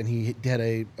half, and he had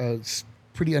a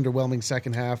pretty underwhelming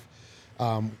second half.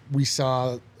 We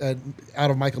saw out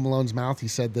of Michael Malone's mouth, he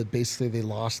said that basically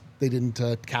they didn't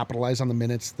capitalize on the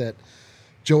minutes that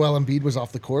Joel Embiid was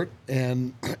off the court.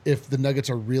 And if the Nuggets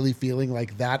are really feeling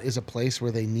like that is a place where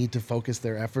they need to focus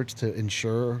their efforts to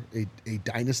ensure a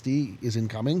dynasty is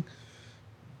incoming,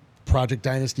 Project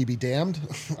Dynasty be damned,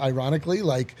 ironically,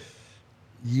 like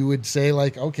you would say,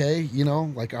 like, okay,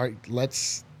 all right,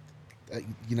 let's,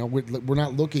 we're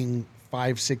not looking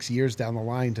 5-6 years down the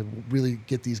line to really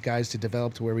get these guys to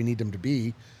develop to where we need them to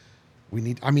be.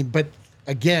 But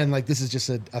again, like, this is just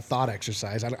a thought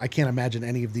exercise. I can't imagine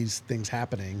any of these things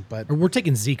happening. But we're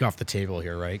taking Zeke off the table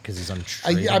here, right? Because he's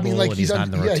untradeable. He's not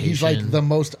in the rotation. He's like the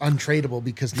most untradeable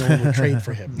because no one would trade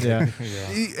for him. Yeah.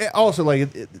 Also, like,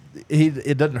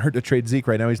 it doesn't hurt to trade Zeke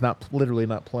right now. He's literally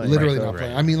not playing. Literally not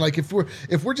playing. I mean, like, if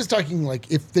we're just talking, like,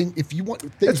 if you want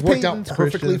things worked out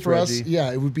perfectly for us,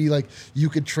 it would be like you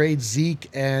could trade Zeke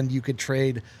and you could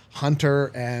trade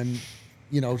Hunter and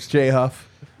J Huff.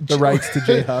 The rights to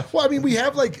J Huff. Well, I mean, we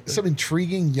have like some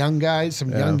intriguing young guys, some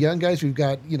young guys. We've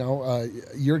got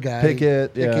your guy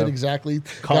Pickett, exactly.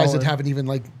 Colin. Guys that haven't even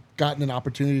like gotten an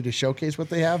opportunity to showcase what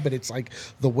they have, but it's like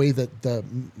the way that the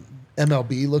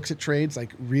MLB looks at trades,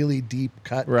 like really deep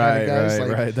cut kind of guys.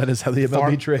 Right. That is how the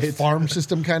MLB trades. Farm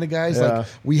system kind of guys. Yeah. Like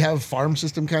we have farm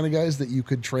system kind of guys that you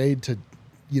could trade to,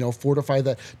 fortify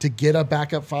that, to get a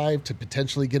backup 5, to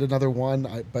potentially get another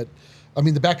one. But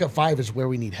the backup 5 is where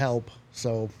we need help.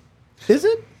 So Is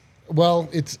it? Well,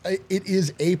 it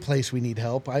is a place we need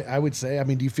help. I would say.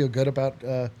 Do you feel good about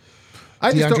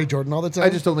DeAndre Jordan all the time? I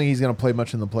just don't think he's going to play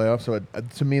much in the playoffs. So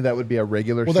to me, that would be a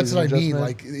regular. Well, that's season what I mean.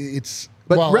 adjustment. Like it's.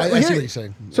 But I see what you're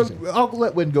saying. So I'll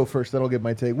let Wynn go first. Then I'll give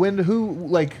my take. Wynn,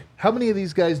 how many of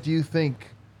these guys do you think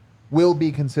will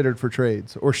be considered for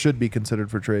trades or should be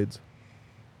considered for trades?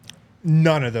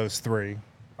 None of those 3.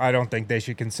 I don't think they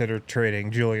should consider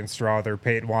trading Julian Strother,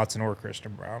 Peyton Watson, or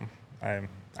Christian Brown.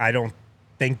 I don't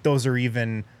think those are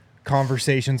even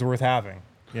conversations worth having.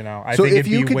 I think it'd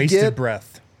be wasted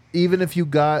breath. Even if you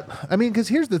got, because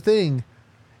here's the thing.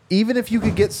 Even if you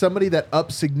could get somebody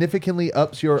that significantly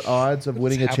ups your odds of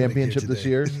winning a championship this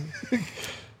year.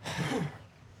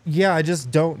 Yeah, I just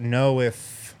don't know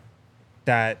if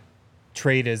that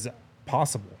trade is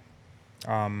possible.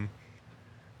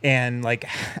 And like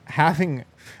having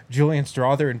Julian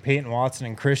Strother and Peyton Watson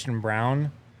and Christian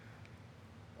Brown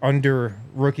under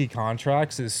rookie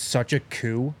contracts is such a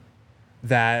coup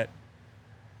that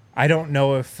I don't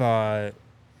know if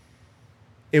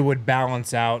it would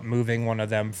balance out moving one of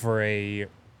them for a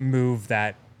move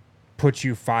that puts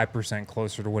you 5%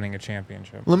 closer to winning a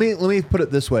championship. Let me put it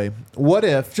this way. What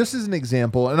if, just as an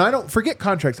example, and I don't forget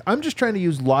contracts, I'm just trying to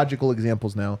use logical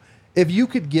examples now. If you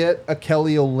could get a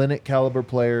Kelly Olynyk caliber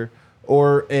player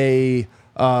or a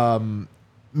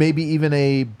maybe even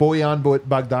a Bojan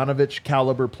Bogdanovic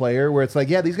caliber player where it's like,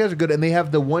 yeah, these guys are good and they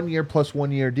have the 1 year plus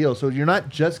 1 year deal. So you're not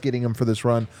just getting them for this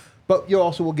run, but you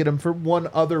also will get them for one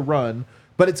other run,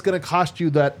 but it's going to cost you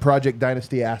that Project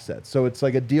Dynasty asset. So it's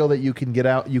like a deal that you can get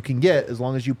as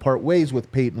long as you part ways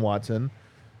with Peyton Watson.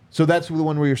 So that's the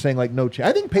one where you're saying like no chance.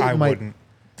 I think Peyton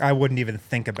I wouldn't even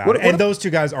think about it. And those two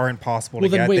guys aren't possible to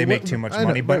get. They make too much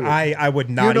money. But I would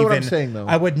not even. What I'm saying, though.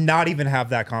 I would not even have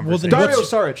that conversation. Well, Dario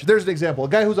Saric. There's an example. A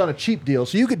guy who's on a cheap deal.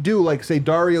 So you could do like say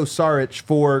Dario Saric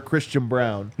for Christian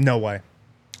Brown. No way.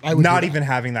 I would not even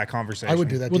having that conversation. I would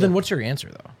do that. Well, then what's your answer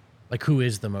though? Like who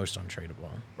is the most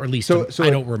untradeable? Or at least I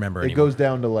don't remember. It goes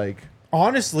down to like.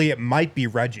 Honestly, it might be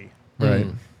Reggie. Right.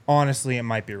 Honestly, it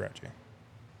might be Reggie.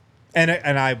 And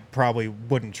I probably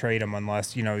wouldn't trade him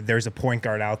unless, there's a point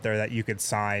guard out there that you could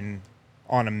sign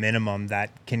on a minimum that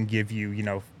can give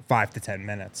you, 5 to 10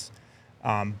 minutes.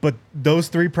 But those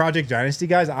 3 Project Dynasty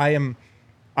guys, I am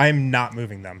not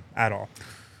moving them at all.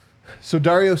 So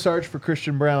Dario Saric for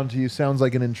Christian Brown to you sounds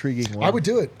like an intriguing one. I would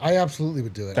do it. I absolutely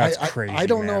would do it. That's crazy. I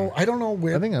don't know. I don't know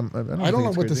where. I don't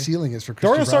know what the ceiling is for Christian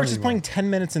Dario Brown. Saric is playing 10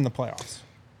 minutes in the playoffs.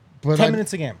 But 10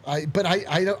 minutes a game. I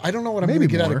don't know what I'm going to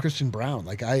get out of Christian Brown.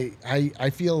 Like I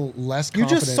feel less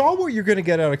confident. You just saw what you're going to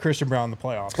get out of Christian Brown in the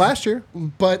playoffs last year.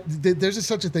 But there's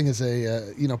such a thing as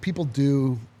people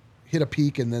do hit a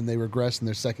peak and then they regress in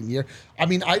their second year. I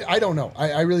don't know.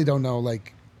 I really don't know.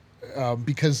 Like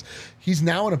because he's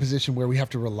now in a position where we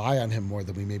have to rely on him more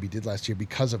than we maybe did last year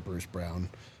because of Bruce Brown.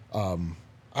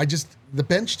 The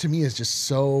bench to me is just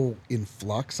so in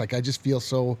flux. Like I just feel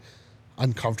so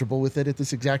uncomfortable with it at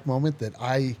this exact moment that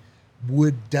I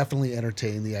would definitely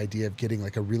entertain the idea of getting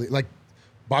like a really like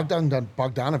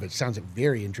Bogdanovic sounds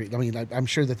very intriguing. I'm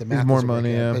sure that the math is more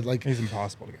money, but like he's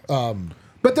impossible to get.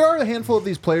 But there are a handful of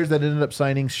these players that ended up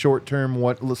signing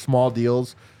short-term, small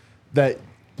deals that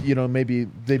maybe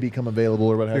they become available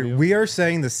or what have you. We are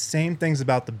saying the same things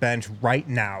about the bench right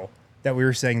now that we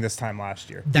were saying this time last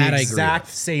year. That the I exact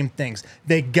same things.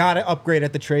 They got to upgrade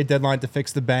at the trade deadline to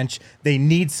fix the bench. They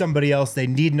need somebody else. They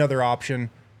need another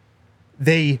option.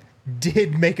 They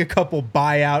did make a couple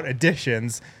buyout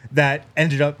additions that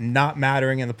ended up not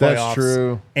mattering in the playoffs. That's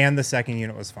true. And the second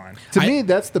unit was fine. To me,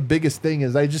 that's the biggest thing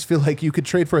is I just feel like you could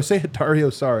trade for, say, a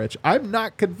Dario Saric. I'm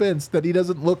not convinced that he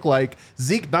doesn't look like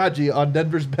Zeke Naji on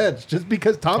Denver's bench just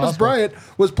because Thomas Bryant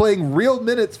was playing real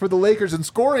minutes for the Lakers and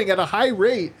scoring at a high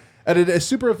rate at a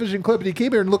super efficient clip, and he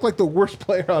came here and looked like the worst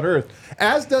player on earth,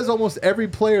 as does almost every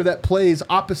player that plays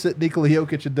opposite Nikola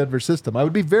Jokic in Denver's system. I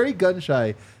would be very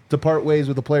gun-shy to part ways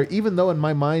with a player, even though in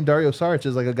my mind, Dario Saric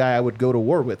is like a guy I would go to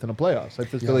war with in the playoffs. I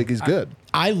just feel like he's good.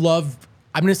 I'm going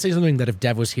to say something that if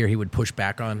Dev was here, he would push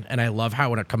back on, and I love how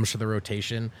when it comes to the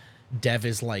rotation, Dev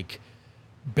is like,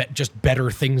 just better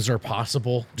things are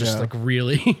possible, like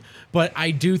really. But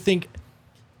I do think...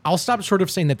 I'll stop sort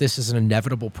of saying that this is an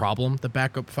inevitable problem, the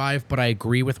backup 5, but I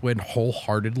agree with Wynn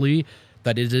wholeheartedly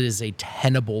that it is a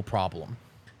tenable problem.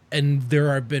 And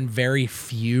there have been very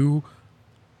few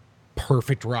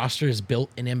perfect rosters built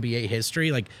in NBA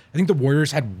history. Like, I think the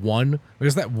Warriors had one.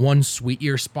 There's that one sweet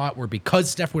year spot where because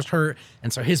Steph was hurt,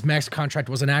 and so his max contract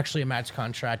wasn't actually a max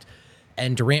contract,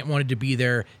 and Durant wanted to be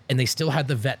there, and they still had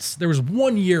the vets. There was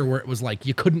 1 year where it was like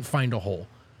you couldn't find a hole.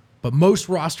 But most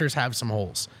rosters have some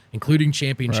holes, including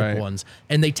championship ones,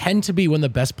 and they tend to be when the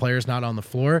best player's not on the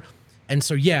floor. And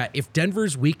so, yeah, if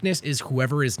Denver's weakness is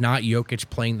whoever is not Jokic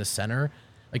playing the center,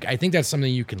 like, I think that's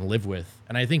something you can live with.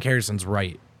 And I think Harrison's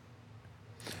right.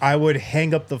 I would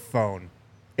hang up the phone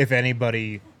if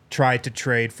anybody tried to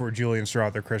trade for Julian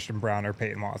Strawther, Christian Brown, or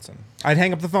Peyton Watson. I'd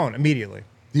hang up the phone immediately.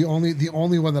 The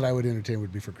only one that I would entertain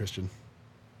would be for Christian.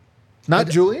 Not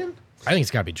Julian? I think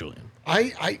it's got to be Julian.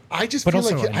 I just But feel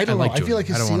also, like I I don't know. like I feel like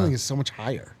his Julian. I don't ceiling wanna- is so much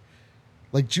higher.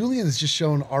 Like Julian has just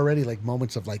shown already like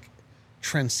moments of like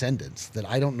transcendence that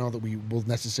I don't know that we will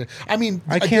necessarily. I mean,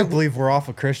 I can't believe we're off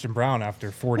of Christian Brown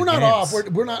after 40 we're not games. off.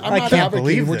 We're not. I'm I not can't advocating.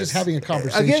 believe We're this. just having a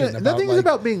conversation. Again, about, nothing is like,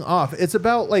 about being off. It's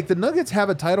about like the Nuggets have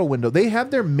a title window. They have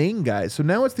their main guys. So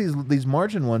now it's these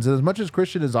margin ones. And as much as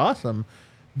Christian is awesome,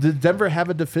 the Denver have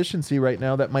a deficiency right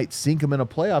now that might sink them into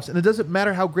playoffs. And it doesn't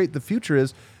matter how great the future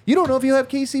is. You don't know if you'll have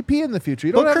KCP in the future.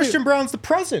 You don't But have Christian Brown's the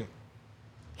present.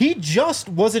 He just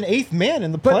was an 8th man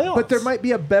in the playoffs. But there might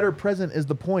be a better present is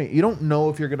the point. You don't know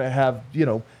if you're going to have,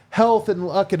 health and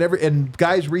luck and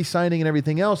guys re-signing and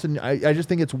everything else. And I just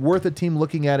think it's worth a team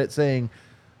looking at it saying,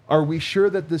 are we sure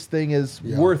that this thing is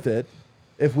worth it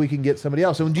if we can get somebody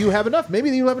else? And do you have enough?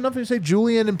 Maybe you have enough to say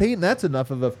Julian and Peyton, that's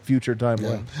enough of a future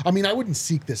timeline. I mean, I wouldn't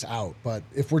seek this out, but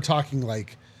if we're talking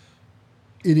like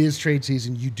it is trade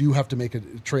season, you do have to make a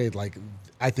trade. Like,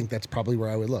 I think that's probably where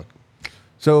I would look.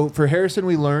 So for Harrison,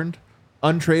 we learned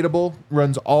untradeable,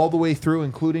 runs all the way through,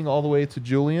 including all the way to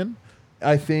Julian.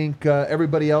 I think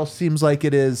everybody else seems like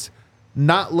it is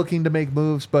not looking to make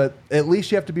moves, but at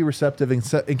least you have to be receptive in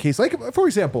case. Like, for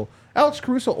example, Alex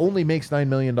Caruso only makes $9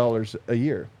 million a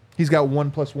year. He's got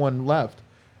 1+1 left.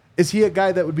 Is he a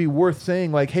guy that would be worth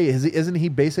saying, like, hey, isn't he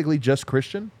basically just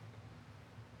Christian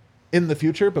in the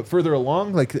future, but further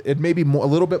along? Like, it may be a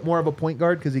little bit more of a point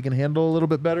guard because he can handle a little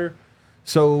bit better.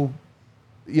 So,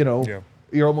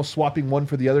 you're almost swapping one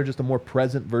for the other, just a more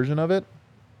present version of it.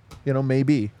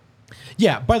 Maybe.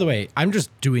 Yeah, by the way, I'm just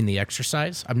doing the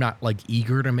exercise. I'm not like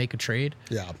eager to make a trade.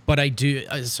 Yeah. But I do.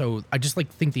 So I just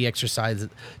think the exercise,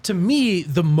 to me,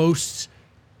 the most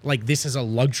like this is a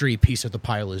luxury piece of the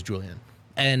pile is Julian.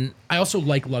 And I also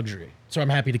like luxury. So I'm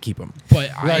happy to keep him.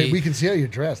 But Right, we can see how you're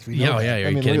dressed. We know that. Are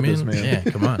you look kidding at me? this, man.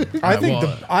 Yeah, come on.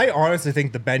 I honestly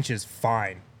think the bench is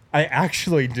fine. I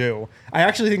actually do. I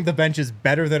actually think the bench is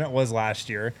better than it was last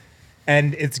year,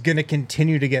 and it's going to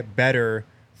continue to get better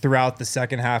throughout the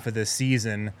second half of this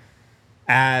season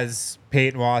as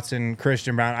Peyton Watson,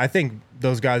 Christian Brown. I think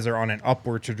those guys are on an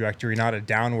upward trajectory, not a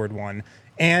downward one.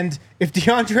 And if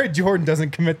DeAndre Jordan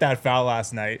doesn't commit that foul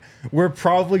last night, we're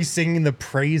probably singing the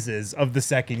praises of the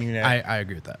second unit. I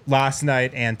agree with that. Last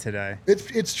night and today.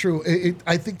 It's true.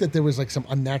 I think that there was like some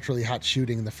unnaturally hot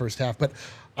shooting in the first half, but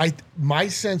my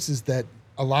sense is that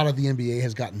a lot of the NBA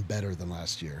has gotten better than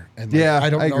last year, and I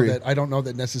don't know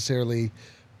that necessarily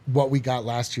what we got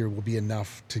last year will be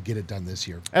enough to get it done this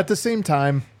year. At the same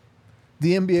time,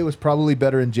 the NBA was probably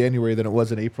better in January than it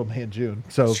was in April, May, and June.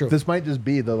 So this might just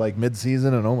be the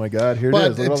mid-season, and oh my God, here it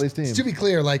is. Look at all these teams. To be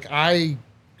clear, I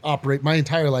operate. My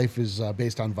entire life is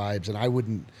based on vibes, and I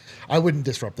wouldn't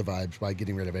disrupt the vibes by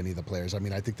getting rid of any of the players. I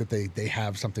mean, I think that they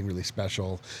have something really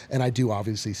special, and I do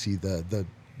obviously see the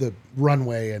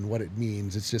runway and what it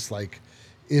means. It's just like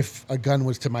if a gun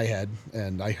was to my head,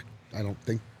 and I don't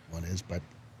think one is, but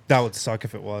That would suck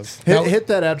if it was. Hit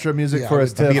that outro music for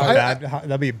us, Tim.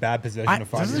 That'd be a bad position to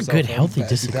find This is a yourself good, in. healthy I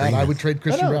disagreement. would trade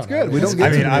Christian I know, Brown. it's good. We don't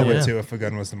get I mean, to I do would that. too if a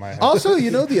gun was to my head. Also,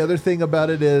 the other thing about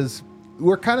it is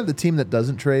we're kind of the team that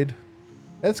doesn't trade.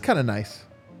 It's kind of nice.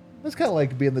 It's kind of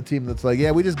like being the team that's like,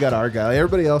 yeah, we just got our guy.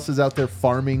 Everybody else is out there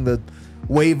farming the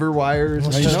waiver wires.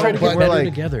 Let's You just know, try to but get we're better like,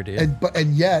 together, dude.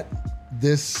 And yet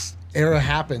this era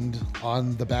happened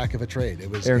on the back of a trade. It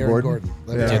was Aaron Aaron Gordon?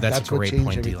 Gordon. Yeah. Dude, that's a what great changed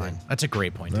point, everything. D-line. That's a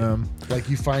great point, dude. Like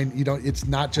you find, it's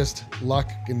not just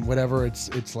luck and whatever.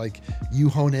 It's like you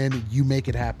hone in, you make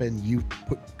it happen, you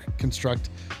construct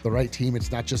the right team.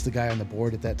 It's not just the guy on the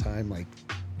board at that time. Like,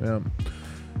 Yeah.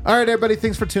 All right, everybody.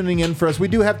 Thanks for tuning in for us. We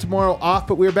do have tomorrow off,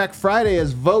 but we're back Friday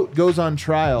as Vote goes on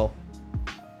trial.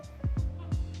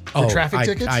 traffic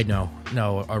tickets? I know.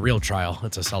 No, a real trial.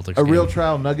 It's a Celtics A game. real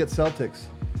trial, Nuggets Celtics.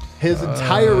 His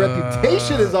entire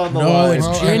reputation is on the No, line.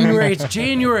 it's January. It's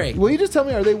January. Will you just tell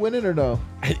me, are they winning or no?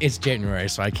 It's January,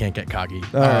 so I can't get cocky.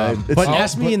 All right. But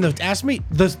ask me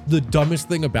the dumbest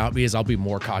thing about me is I'll be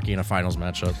more cocky in a finals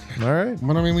matchup. All right.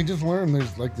 but I mean, we just learned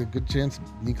there's like the good chance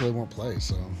Nikola won't play.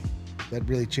 So that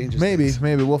really changes. Maybe things.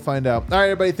 we'll find out. All right,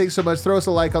 everybody, thanks so much. Throw us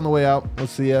a like on the way out. We'll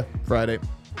see you Friday.